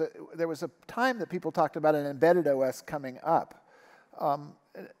then there was a time that people talked about an embedded OS coming up.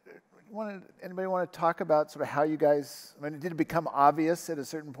 Anybody want to talk about sort of how you guys? I mean, did it become obvious at a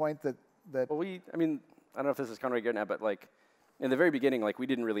certain point that? Well, I mean, I don't know if this is kind of good now, but like in the very beginning, like we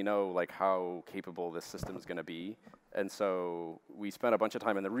didn't really know like how capable this system is going to be, and so we spent a bunch of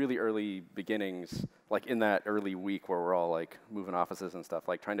time in the really early beginnings, like in that early week where we're all like moving offices and stuff,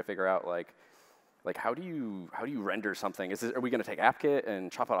 like trying to figure out like how do you render something? Are we going to take AppKit and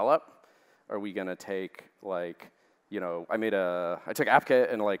chop it all up? Are we going to take like I took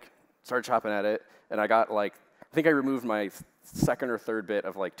AppKit and like started chopping at it, and I got like, I think I removed my second or third bit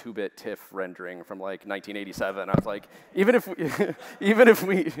of like 2-bit TIFF rendering from like 1987. I was like, even if we,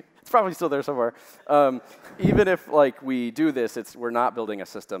 it's probably still there somewhere. Even if like we do this, we're not building a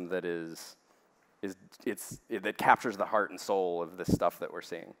system that that captures the heart and soul of this stuff that we're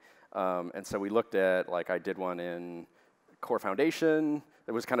seeing. And so we looked at, like I did one in Core Foundation.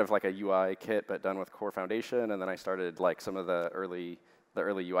 It was kind of like a UI kit, but done with Core Foundation, and then I started like some of the early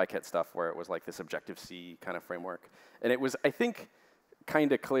UI kit stuff where it was like this Objective-C kind of framework. And it was, I think,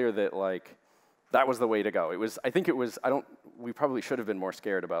 kind of clear that like that was the way to go. We probably should have been more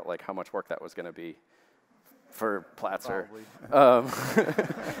scared about like how much work that was going to be for Platzer.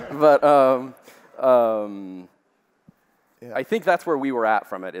 I think that's where we were at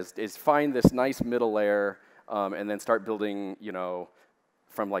from it, is find this nice middle layer and then start building,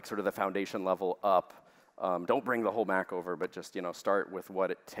 from like sort of the foundation level up. Don't bring the whole Mac over, but just start with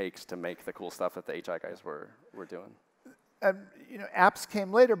what it takes to make the cool stuff that the HI guys were doing. Apps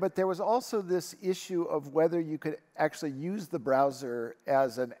came later, but there was also this issue of whether you could actually use the browser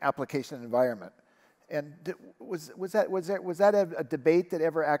as an application environment. And was that a debate that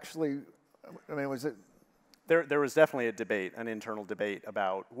ever actually? I mean, was it? There was definitely a debate, an internal debate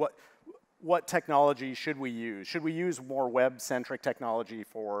about what technology should we use? Should we use more web-centric technology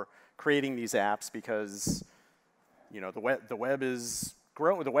for creating these apps, because the web is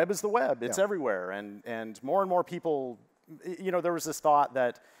growing. The web is the web. It's everywhere, and more people. There was this thought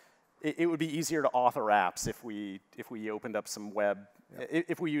that it would be easier to author apps if we opened up some web,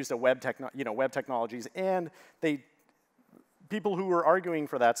 if we used a web technologies, and people who were arguing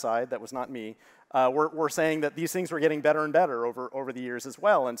for that side, that was not me, were saying that these things were getting better and better over the years as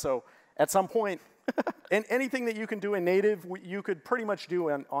well, and so. At some point, and anything that you can do in native, you could pretty much do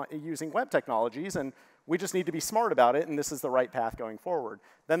using web technologies, and we just need to be smart about it, and this is the right path going forward.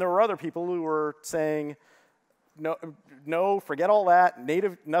 Then there were other people who were saying, no, forget all that.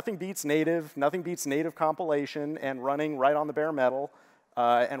 Native, nothing beats native compilation and running right on the bare metal.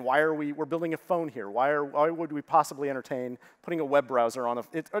 And we're building a phone here. Why would we possibly entertain putting a web browser on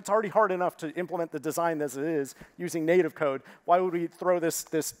it's already hard enough to implement the design as it is using native code. Why would we throw this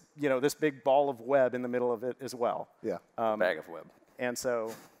big ball of web in the middle of it as well? Yeah, a bag of web. And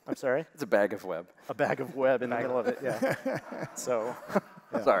so, I'm sorry? It's a bag of web. A bag of web in the middle of it, yeah. So,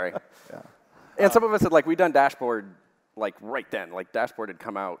 sorry. Yeah. And some of us had we'd done Dashboard right then. Like Dashboard had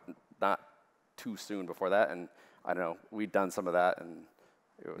come out not too soon before that, and I don't know, we'd done some of that, and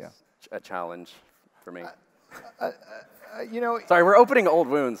it was a challenge for me. Sorry, we're opening old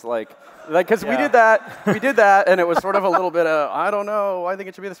wounds, because we did that, and it was sort of a little bit of, I don't know, I think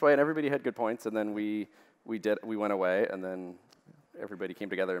it should be this way, and everybody had good points, and then we went away, and then everybody came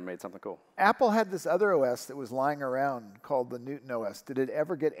together and made something cool. Apple had this other OS that was lying around called the Newton OS. Did it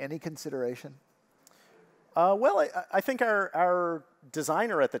ever get any consideration? Well, I think our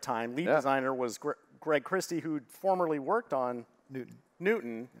designer at the time, lead designer, was Greg Christie, who'd formerly worked on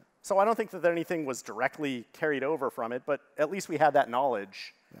Newton. Yeah. So I don't think that anything was directly carried over from it, but at least we had that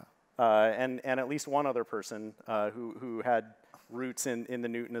knowledge. Yeah. And at least one other person who had roots in the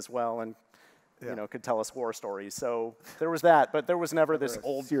Newton as well, and could tell us war stories. So there was that, but there was never this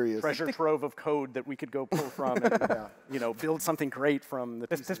old treasure trove of code that we could go pull from and build something great from the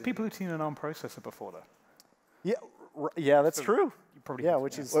pieces. There's people who've seen an ARM processor before, though. Yeah, that's true. Probably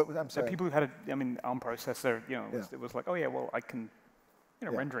which is. I'm sorry. People who had ARM processor, it was like, oh yeah, well I can,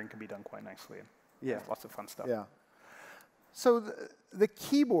 rendering can be done quite nicely. And lots of fun stuff. Yeah. So the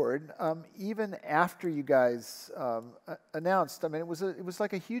keyboard, even after you guys announced, I mean, it was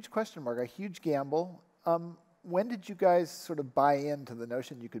like a huge question mark, a huge gamble. When did you guys sort of buy into the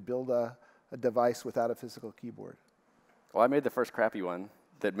notion you could build a device without a physical keyboard? Well, I made the first crappy one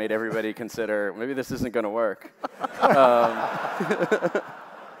that made everybody consider, maybe this isn't going to work.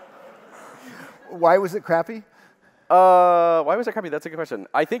 Why was it crappy? Why was it crappy? That's a good question.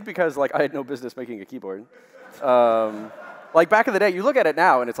 I think because like I had no business making a keyboard. Like back in the day, you look at it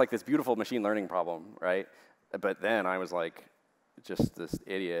now and it's like this beautiful machine learning problem, right? But then I was like just this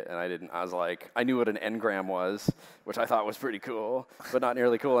idiot, and I was like, I knew what an n-gram was, which I thought was pretty cool, but not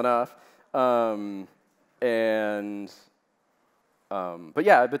nearly cool enough. But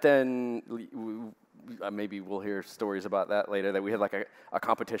then maybe we'll hear stories about that later, that we had like a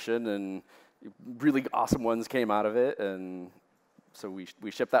competition and really awesome ones came out of it, and so we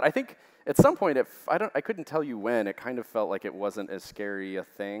shipped that. I think at some point, I couldn't tell you when, it kind of felt like it wasn't as scary a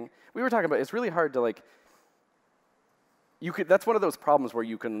thing. We were talking about, it's really hard to like, that's one of those problems where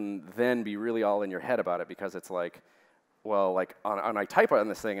you can then be really all in your head about it, because it's like, well, like I type on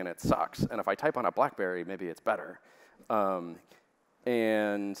this thing and it sucks, and if I type on a BlackBerry, maybe it's better.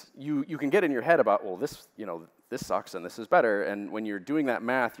 And you can get in your head about, well, this sucks and this is better, and when you're doing that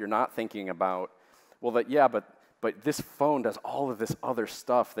math, you're not thinking about, well, but this phone does all of this other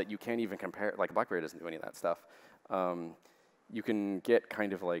stuff that you can't even compare. Like BlackBerry doesn't do any of that stuff. You can get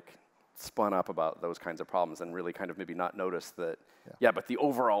kind of like spun up about those kinds of problems and really kind of maybe not notice that, but the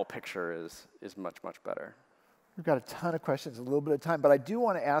overall picture is much, much better. We've got a ton of questions, a little bit of time, but I do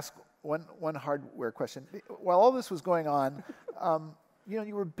want to ask one hardware question. While all this was going on,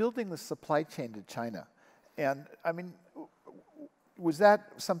 you were building the supply chain to China. And I mean, was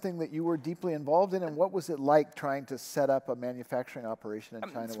that something that you were deeply involved in, and what was it like trying to set up a manufacturing operation in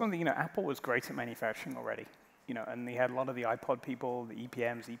China? It's one thing, Apple was great at manufacturing already, and they had a lot of the iPod people, the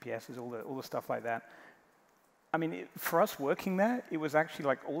EPMs, EPSs, all the stuff like that. I mean, for us working there, it was actually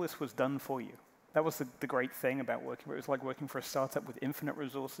like all this was done for you. That was the great thing about working. It was like working for a startup with infinite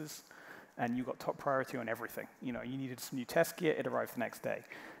resources, and you got top priority on everything. You needed some new test gear, it arrived the next day.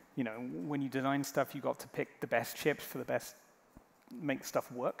 When you design stuff, you got to pick the best chips for the best, make stuff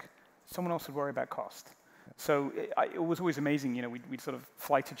work. Someone else would worry about cost. So it was always amazing. We'd sort of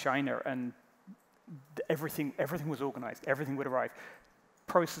fly to China, and everything was organized. Everything would arrive.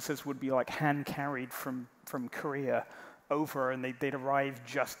 Processors would be like hand carried from Korea over, and they'd arrive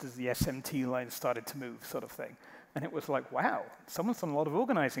just as the SMT line started to move, sort of thing. And it was like, wow, someone's done a lot of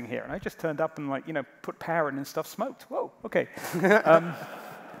organizing here. And I just turned up and put power in and stuff smoked. Whoa, okay.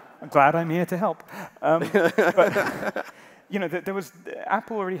 I'm glad I'm here to help. But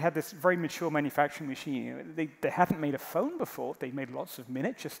Apple already had this very mature manufacturing machine. They hadn't made a phone before. They made lots of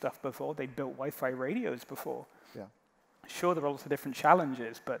miniature stuff before. They built Wi-Fi radios before. Yeah. Sure, there were lots of different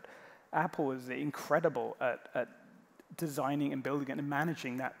challenges, but Apple was incredible at designing and building it and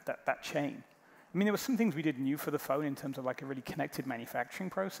managing that chain. I mean, there were some things we did new for the phone in terms of like a really connected manufacturing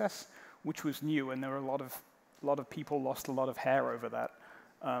process, which was new, and there were a lot of people lost a lot of hair over that,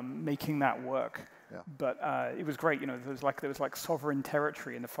 making that work. Yeah. But it was great. There was like sovereign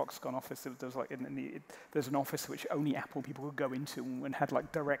territory in the Foxconn office. There's an office which only Apple people could go into, and had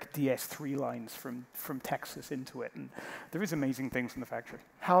like direct DS3 lines from Texas into it. And there is amazing things in the factory.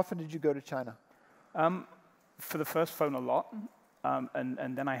 How often did you go to China? For the first phone, a lot,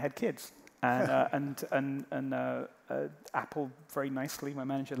 and then I had kids. And Apple, very nicely, my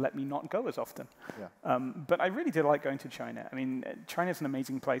manager let me not go as often. Yeah. But I really did like going to China. I mean, China's an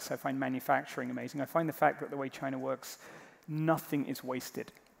amazing place. I find manufacturing amazing. I find the fact that the way China works, nothing is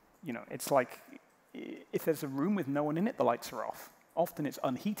wasted. It's like if there's a room with no one in it, the lights are off. Often it's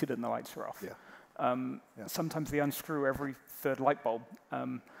unheated and the lights are off. Yeah. Sometimes they unscrew every third light bulb.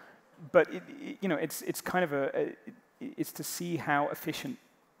 But it's kind of it's to see how efficient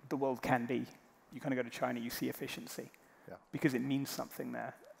the world can be. You kind of go to China, you see efficiency, because it means something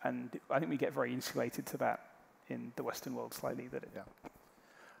there. And I think we get very insulated to that in the Western world slightly.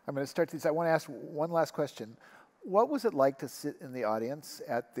 I'm going to start these. I want to ask one last question. What was it like to sit in the audience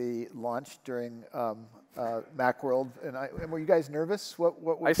at the launch during Macworld? And were you guys nervous?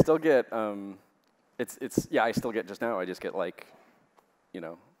 What I still get, I still get just now. I just get like,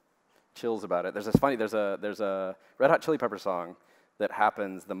 chills about it. There's a Red Hot Chili Pepper song that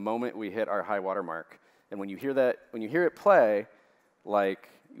happens the moment we hit our high water mark. And when you hear it play, like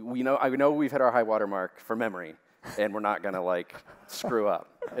I know we've hit our high water mark for memory, and we're not gonna like screw up.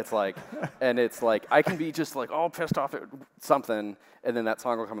 It's like I can be just like all pissed off at something, and then that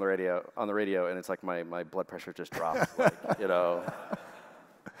song will come on the radio, and it's like my blood pressure just drops.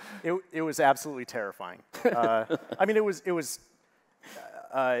 It was absolutely terrifying. I mean, it was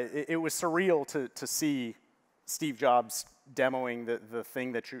surreal to see Steve Jobs demoing the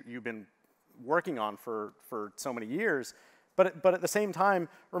thing that you've been working on for so many years. But at the same time,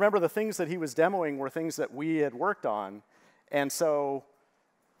 remember the things that he was demoing were things that we had worked on. And so,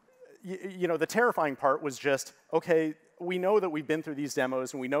 you know, the terrifying part was just, okay, we know that we've been through these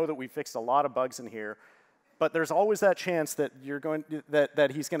demos and we know that we fixed a lot of bugs in here, but there's always that chance that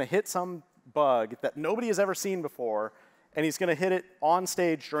that he's going to hit some bug that nobody has ever seen before, and he's going to hit it on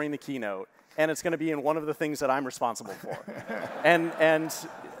stage during the keynote, and it's going to be in one of the things that I'm responsible for. and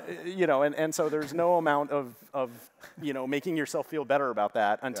you know, and so there's no amount of you know, making yourself feel better about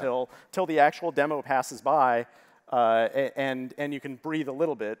that until the actual demo passes by, and you can breathe a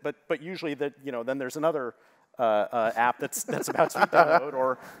little bit. But usually you know, then there's another app that's about to be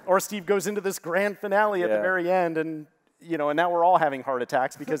demoed, or Steve goes into this grand finale at the very end, and you know, and now we're all having heart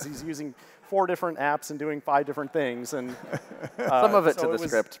attacks because he's using 4 different apps and doing 5 different things, and some of it to the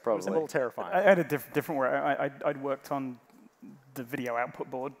script probably. It was a little terrifying. I had a different way. I'd worked on the video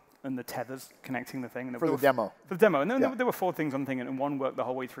output board and the tethers connecting the thing. For the demo. For the demo. And there were 4 things on the thing, and one worked the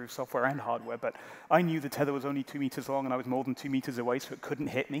whole way through, software and hardware. But I knew the tether was only 2 meters long, and I was more than 2 meters away, so it couldn't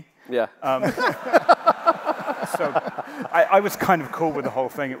hit me. Yeah. So I was kind of cool with the whole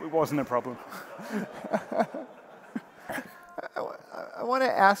thing. It wasn't a problem. I want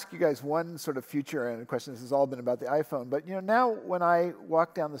to ask you guys one sort of future-oriented question. This has all been about the iPhone, but you know, now when I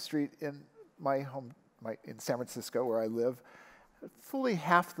walk down the street in my home, in San Francisco where I live, fully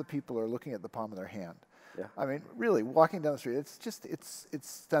half the people are looking at the palm of their hand. Yeah. I mean, really, walking down the street, it's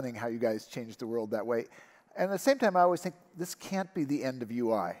stunning how you guys changed the world that way. And at the same time, I always think this can't be the end of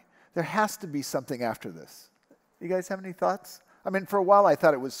UI. There has to be something after this. You guys have any thoughts? I mean, for a while I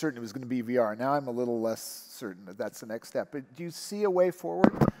thought it was certain it was going to be VR. Now I'm a little less certain that that's the next step. But do you see a way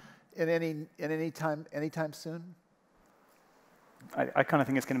forward in any time soon? I kind of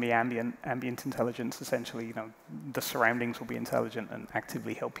think it's going to be ambient intelligence, essentially. You know, the surroundings will be intelligent and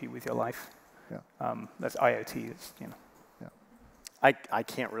actively help you with your life. Yeah. That's IoT. It's, you know. Yeah. I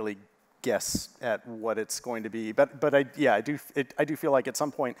can't really guess at what it's going to be, but I do feel like at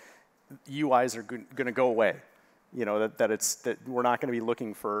some point UIs are going to go away. You know, that we're not going to be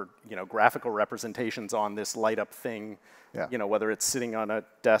looking for, you know, graphical representations on this light up thing, you know, whether it's sitting on a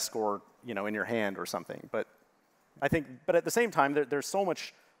desk or, you know, in your hand or something. But I think, but at the same time, there's so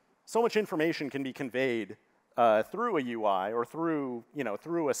much information can be conveyed through a UI or through, you know,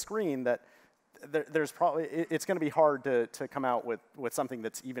 through a screen that there's probably, it's going to be hard to come out with something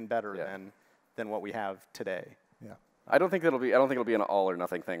that's even better than what we have today. Yeah. I don't think it'll be an all or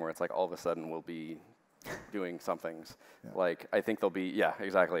nothing thing where it's like all of a sudden we'll be doing some things. Like, I think there'll be,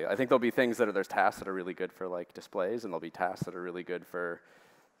 exactly. I think there'll be things there's tasks that are really good for like displays, and there'll be tasks that are really good for,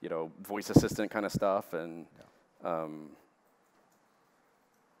 you know, voice assistant kind of stuff, and I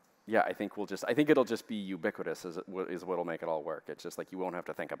think it'll just be ubiquitous is what'll make it all work. It's just like you won't have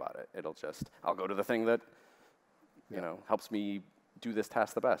to think about it. It'll just, I'll go to the thing that, you know, helps me do this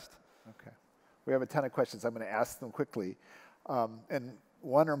task the best. Okay. We have a ton of questions. I'm going to ask them quickly. And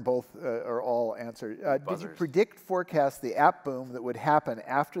one or both or all answer. Did you predict, forecast the app boom that would happen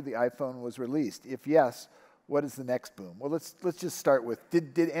after the iPhone was released? If yes, what is the next boom? Well, let's just start with,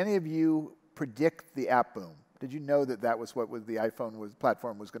 did any of you predict the app boom? Did you know that was what the iPhone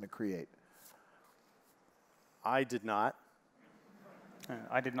platform was going to create? I did not.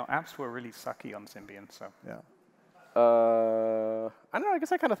 I did not. Apps were really sucky on Symbian, so. Yeah. I don't know. I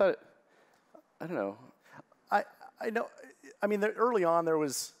guess I kind of thought I don't know. I know. I mean, early on there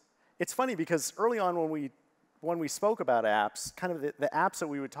was. It's funny because early on when we spoke about apps, kind of the apps that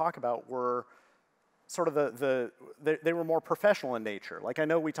we would talk about were sort of they were more professional in nature. Like I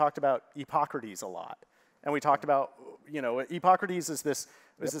know we talked about Hippocrates a lot, and we talked about, you know, Hippocrates is this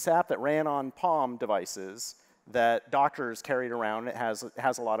app that ran on Palm devices that doctors carried around. It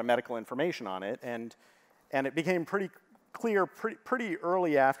has a lot of medical information on it, and it became pretty clear pretty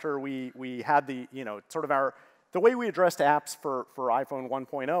early after we had the, you know, sort of the way we addressed apps for iPhone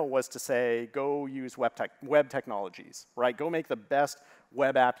 1.0 was to say, go use web technologies, right? Go make the best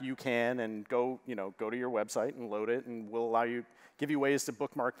web app you can, and go to your website and load it, and we'll give you ways to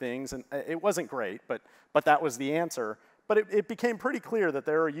bookmark things. And it wasn't great, but that was the answer. But it became pretty clear that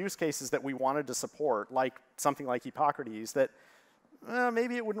there are use cases that we wanted to support, like something like Hippocrates, that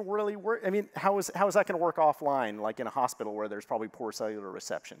maybe it wouldn't really work. I mean, how is that going to work offline, like in a hospital where there's probably poor cellular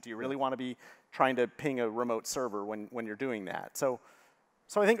reception? Do you really want to be trying to ping a remote server when you're doing that? So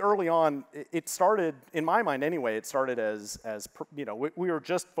I think early on, it started, in my mind anyway, it started as you know, we were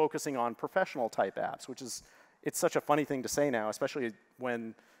just focusing on professional type apps, which is, it's such a funny thing to say now, especially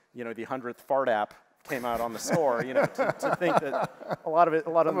when the 100th fart app came out on the store, to think that a lot of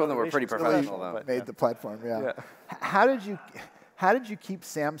them were pretty professional, though. But, Made the platform, yeah. How did you keep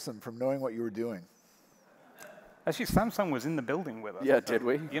Samsung from knowing what you were doing? Actually, Samsung was in the building with us. Yeah, did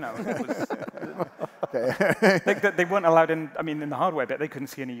we? It was, they weren't allowed in. I mean, in the hardware bit, they couldn't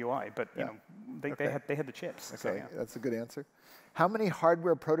see any UI, but they had the chips. Okay, So, yeah. that's a good answer. How many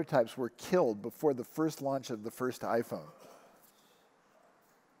hardware prototypes were killed before the first launch of the first iPhone?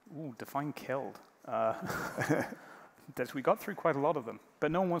 Ooh, define killed. We got through quite a lot of them,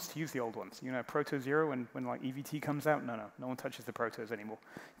 but no one wants to use the old ones. Proto Zero, when like EVT comes out, no one touches the Protos anymore.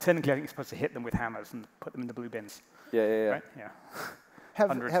 Technically, I think you're supposed to hit them with hammers and put them in the blue bins. Yeah. Right? Yeah.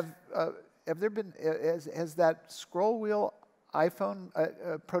 Have there been has that scroll wheel iPhone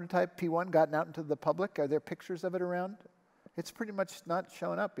prototype P1 gotten out into the public? Are there pictures of it around? It's pretty much not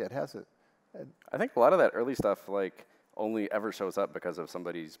shown up yet, has it? I think a lot of that early stuff like only ever shows up because of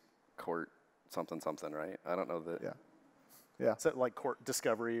somebody's court something, right? I don't know that. Yeah. Is that like court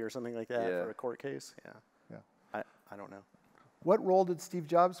discovery or something like that Yeah. for a court case? Yeah. I don't know. What role did Steve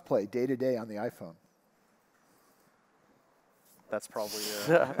Jobs play day to day on the iPhone? That's probably.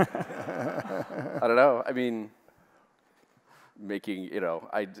 I don't know. I mean, making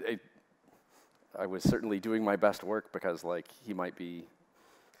I was certainly doing my best work because like he might be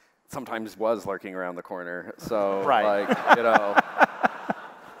sometimes was lurking around the corner. So Right.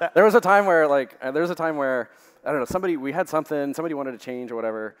 there was a time where I don't know, somebody wanted to change or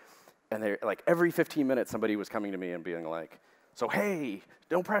whatever, and they like every 15 minutes somebody was coming to me and being like, so hey,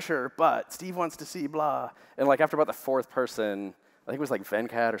 no pressure, but Steve wants to see blah. And like after about the fourth person, I think it was like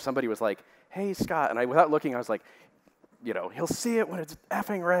Venkat or somebody was like, hey Scott, and without looking I was like, he'll see it when it's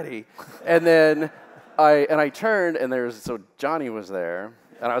effing ready. And then I turned and so Johnny was there.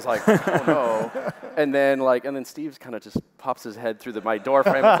 And I was like, oh no. And then Steve kind of just pops his head through my door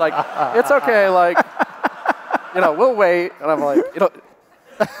frame. It's like, it's okay, like, we'll wait. And I'm like,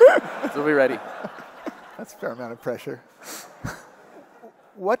 we'll be ready. That's a fair amount of pressure.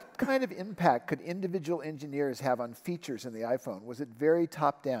 What kind of impact could individual engineers have on features in the iPhone? Was it very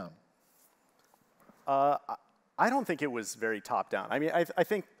top-down? I don't think it was very top-down. I mean, I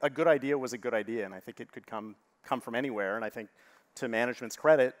think a good idea was a good idea, and I think it could come from anywhere. And I think, to management's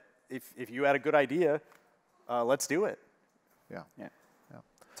credit, if you had a good idea, let's do it. Yeah.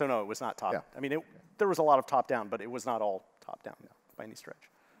 So no, it was not top. Yeah. I mean, there was a lot of top-down, but it was not all top-down by any stretch.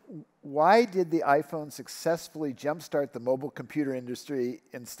 Why did the iPhone successfully jumpstart the mobile computer industry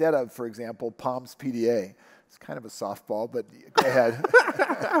instead of, for example, Palm's PDA? It's kind of a softball, but go ahead.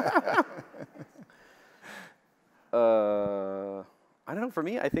 I don't know. For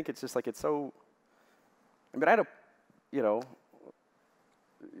me, I think it's just like it's so. I mean,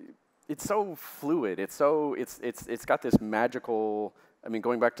 it's so fluid. It's got this magical. I mean,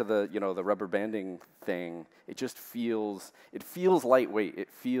 going back to the the rubber banding thing, it just feels lightweight. It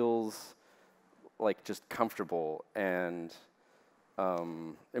feels like just comfortable, and I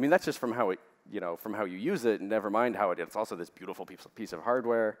mean that's just from how it from how you use it. Never mind how it's also this beautiful piece of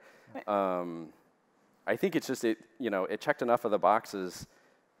hardware. I think it's just it checked enough of the boxes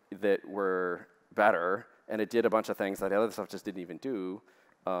that were better, and it did a bunch of things that the other stuff just didn't even do.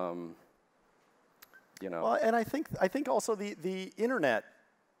 Well, and I think also the internet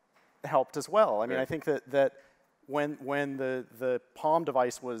helped as well. I mean, I think that when the Palm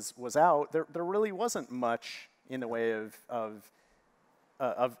device was out, there really wasn't much in the way of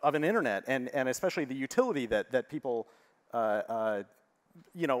an internet, and especially the utility that people over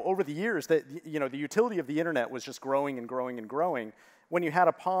the years that the utility of the internet was just growing and growing and growing. When you had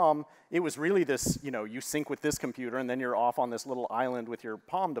a Palm, it was really this, you sync with this computer, and then you're off on this little island with your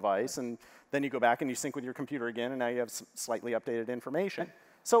Palm device, and then you go back and you sync with your computer again, and now you have some slightly updated information.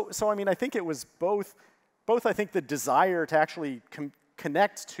 So I mean, I think it was both I think the desire to actually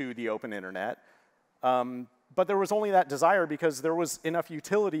connect to the open internet, but there was only that desire because there was enough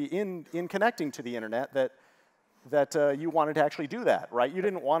utility in connecting to the internet that you wanted to actually do that, right? You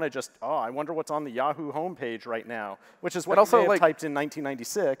didn't want to just, I wonder what's on the Yahoo homepage right now, which is what you may have typed in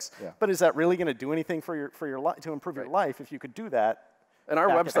 1996. Yeah. But is that really going to do anything for your life to improve your life if you could do that? And our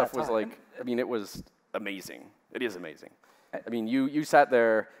web stuff was like, I mean, it was amazing. It is amazing. I mean, you sat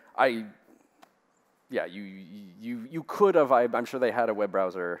there. You could have. I'm sure they had a web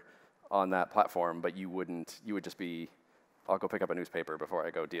browser on that platform, but you wouldn't. You would just be, I'll go pick up a newspaper before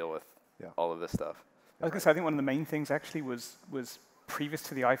I go deal with all of this stuff. I was going to say, I think one of the main things actually was previous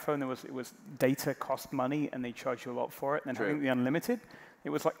to the iPhone, it was data cost money, and they charge you a lot for it. And then having the unlimited,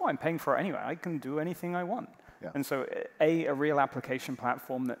 it was like, I'm paying for it anyway. I can do anything I want. Yeah. And so a real application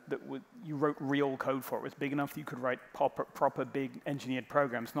platform that you wrote real code for. It was big enough that you could write proper big engineered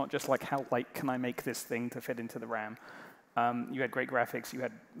programs, not just like how light can I make this thing to fit into the RAM. You had great graphics, you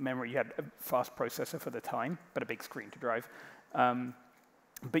had memory, you had a fast processor for the time, but a big screen to drive.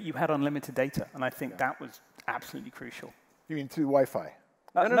 But you had unlimited data, and I think that was absolutely crucial. You mean through Wi-Fi?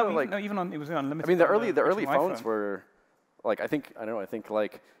 Even on, it was unlimited. I mean, the early phones were, like, I think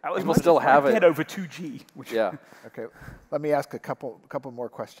like people still have it. Had over 2G. Which yeah. Okay, let me ask a couple more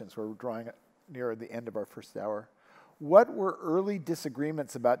questions. We're drawing near the end of our first hour. What were early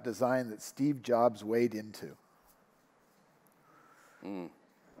disagreements about design that Steve Jobs weighed into?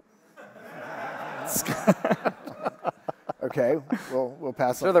 Okay, we'll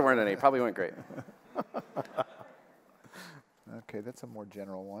pass. Sure, there weren't any. Probably went great. Okay, that's a more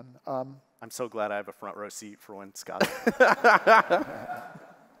general one. I'm so glad I have a front row seat for when Scott.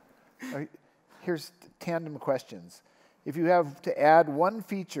 Here's tandem questions. If you have to add one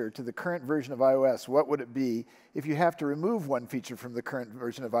feature to the current version of iOS, what would it be? If you have to remove one feature from the current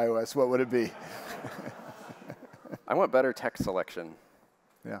version of iOS, what would it be? I want better text selection.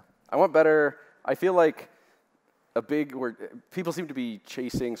 Yeah. I want better. I feel like people seem to be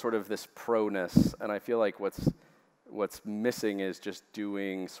chasing sort of this proness, and I feel like what's missing is just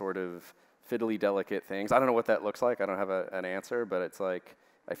doing sort of fiddly, delicate things. I don't know what that looks like. I don't have an answer, but it's like,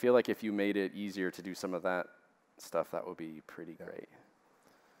 I feel like if you made it easier to do some of that stuff, that would be pretty great.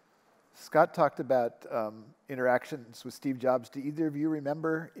 Scott talked about interactions with Steve Jobs. Do either of you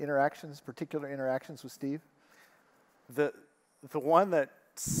remember particular interactions with Steve? The one that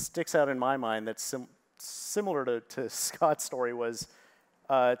sticks out in my mind that's similar to Scott's story was,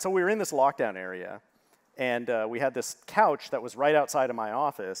 so we were in this lockdown area, and we had this couch that was right outside of my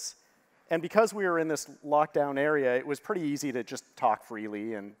office. And because we were in this lockdown area, it was pretty easy to just talk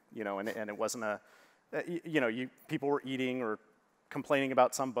freely, and it wasn't people were eating or complaining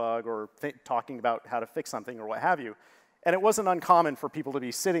about some bug or talking about how to fix something or what have you. And it wasn't uncommon for people to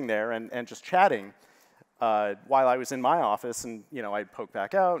be sitting there and just chatting while I was in my office, and I'd poke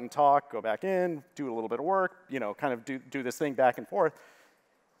back out and talk, go back in, do a little bit of work, kind of do this thing back and forth.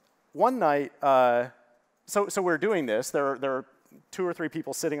 One night, so we're doing this. There are 2 or 3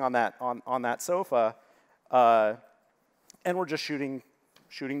 people sitting on that sofa, and we're just shooting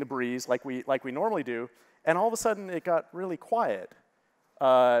the breeze like we normally do. And all of a sudden, it got really quiet.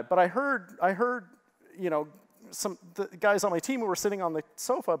 But I heard the guys on my team who were sitting on the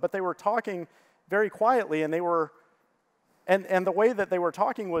sofa, but they were talking very quietly, and and the way that they were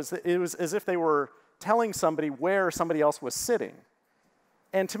talking was as if they were telling somebody where somebody else was sitting.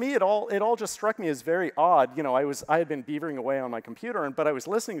 And to me, it all just struck me as very odd. I had been beavering away on my computer, but I was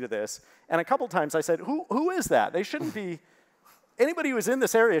listening to this, and a couple times I said, "Who is that? They shouldn't be. Anybody who's in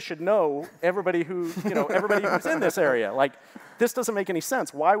this area should know everybody who's in this area. Like, this doesn't make any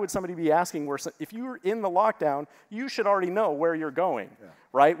sense. Why would somebody be asking where? If you're in the lockdown, you should already know where you're going,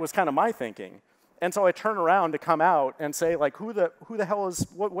 right? Was kind of my thinking. And so I turn around to come out and say, like, who the hell is,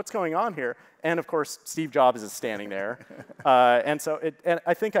 what's going on here? And of course, Steve Jobs is standing there. And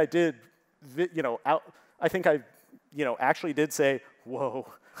I think I did, I think I, actually did say, whoa,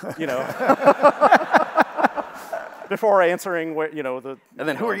 before answering what, and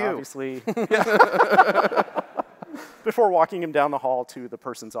then who are you? Obviously. Before walking him down the hall to the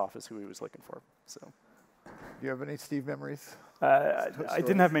person's office who he was looking for, so. Do you have any Steve memories? I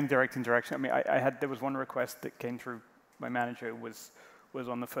didn't have many direct interaction. I mean, there was one request that came through my manager was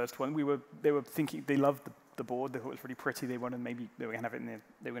on the first one. They were thinking, they loved the board. They thought it was really pretty. They wanted, maybe they were going to have it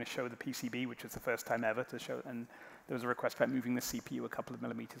they were going to show the PCB, which was the first time ever to show. And there was a request about moving the CPU a couple of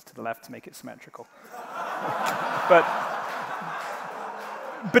millimeters to the left to make it symmetrical. but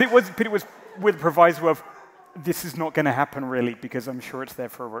it was with proviso of, this is not going to happen really, because I'm sure it's there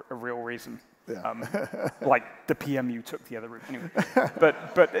for a real reason. Yeah. Like the PMU took the other route anyway.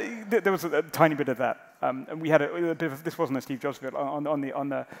 but there was a tiny bit of that. And we had a bit of, this wasn't a Steve Jobs bit, on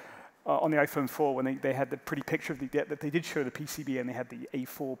the iPhone 4 when they had the pretty picture of that they did show the PCB and they had the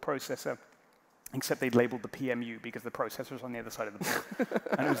A4 processor, except they'd labeled the PMU because the processor was on the other side of the board.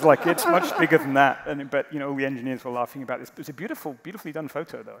 And it was like, it's much bigger than that. But all the engineers were laughing about this. It was a beautifully done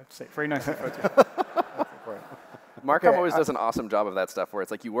photo, though, I'd say. Very nicely photographed. Markoff always does an awesome job of that stuff, where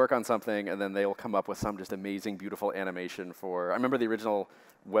it's like you work on something and then they'll come up with some just amazing, beautiful animation for. I remember the original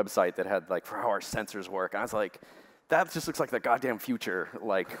website that had like for how our sensors work. And I was like, that just looks like the goddamn future.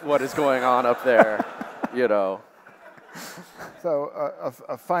 Like, what is going on up there? So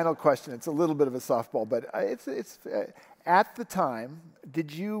a final question. It's a little bit of a softball, but it's at the time,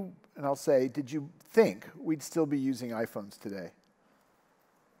 did you think we'd still be using iPhones today?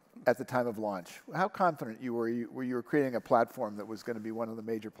 at the time of launch. How confident you were you were creating a platform that was going to be one of the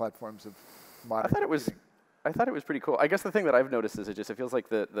major platforms of modern computing? I thought it was pretty cool. I guess the thing that I've noticed is it feels like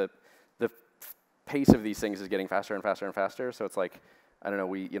the pace of these things is getting faster and faster and faster. So it's like, I don't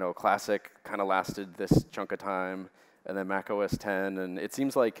know, Classic kind of lasted this chunk of time, and then Mac OS 10, and it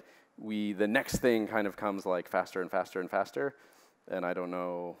seems like the next thing kind of comes like faster and faster and faster, and I don't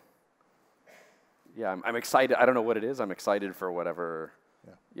know. Yeah, I'm excited. I don't know what it is. I'm excited for whatever,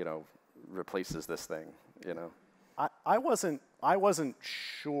 replaces this thing. I wasn't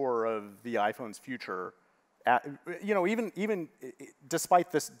sure of the iPhone's future. Even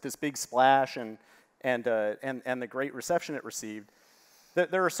despite this big splash and the great reception it received,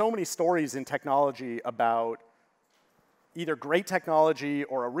 there are so many stories in technology about either great technology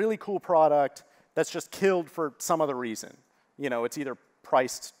or a really cool product that's just killed for some other reason. It's either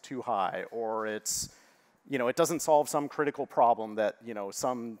priced too high, or it doesn't solve some critical problem that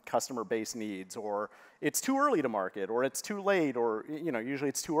some customer base needs, or it's too early to market, or it's too late, or usually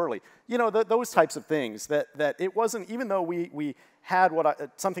it's too early. Those types of things that it wasn't, even though we had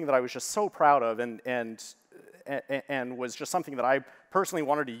something that I was just so proud of and was just something that I personally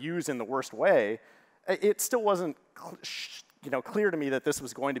wanted to use in the worst way, it still wasn't clear to me that this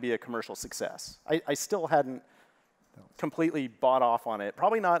was going to be a commercial success. I still hadn't completely bought off on it.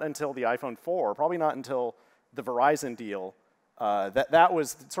 Probably not until the iPhone 4, probably not until the Verizon deal. That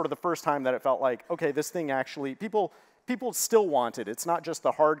was sort of the first time that it felt like, okay, this thing actually, people still want it. It's not just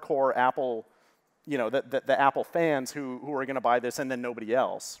the hardcore Apple, the Apple fans who are going to buy this and then nobody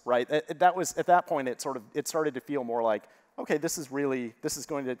else, right? That was, at that point, it started to feel more like, okay, this is going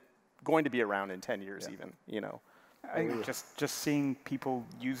to be around in 10 years even, I think just seeing people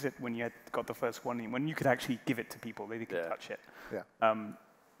use it when you got the first one, when you could actually give it to people, they could touch it. Yeah.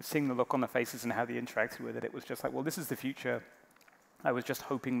 Seeing the look on their faces and how they interacted with it, it was just like, well, this is the future. I was just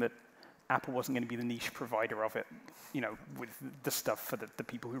hoping that Apple wasn't going to be the niche provider of it, with the stuff for the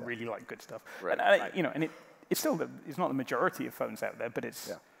people who really like good stuff. Right. And it's still it's not the majority of phones out there, but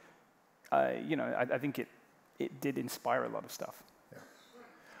it's, I think it did inspire a lot of stuff.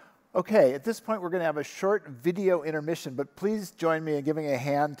 Okay, at this point, we're going to have a short video intermission, but please join me in giving a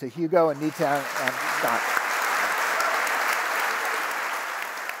hand to Hugo and Nitin and Scott.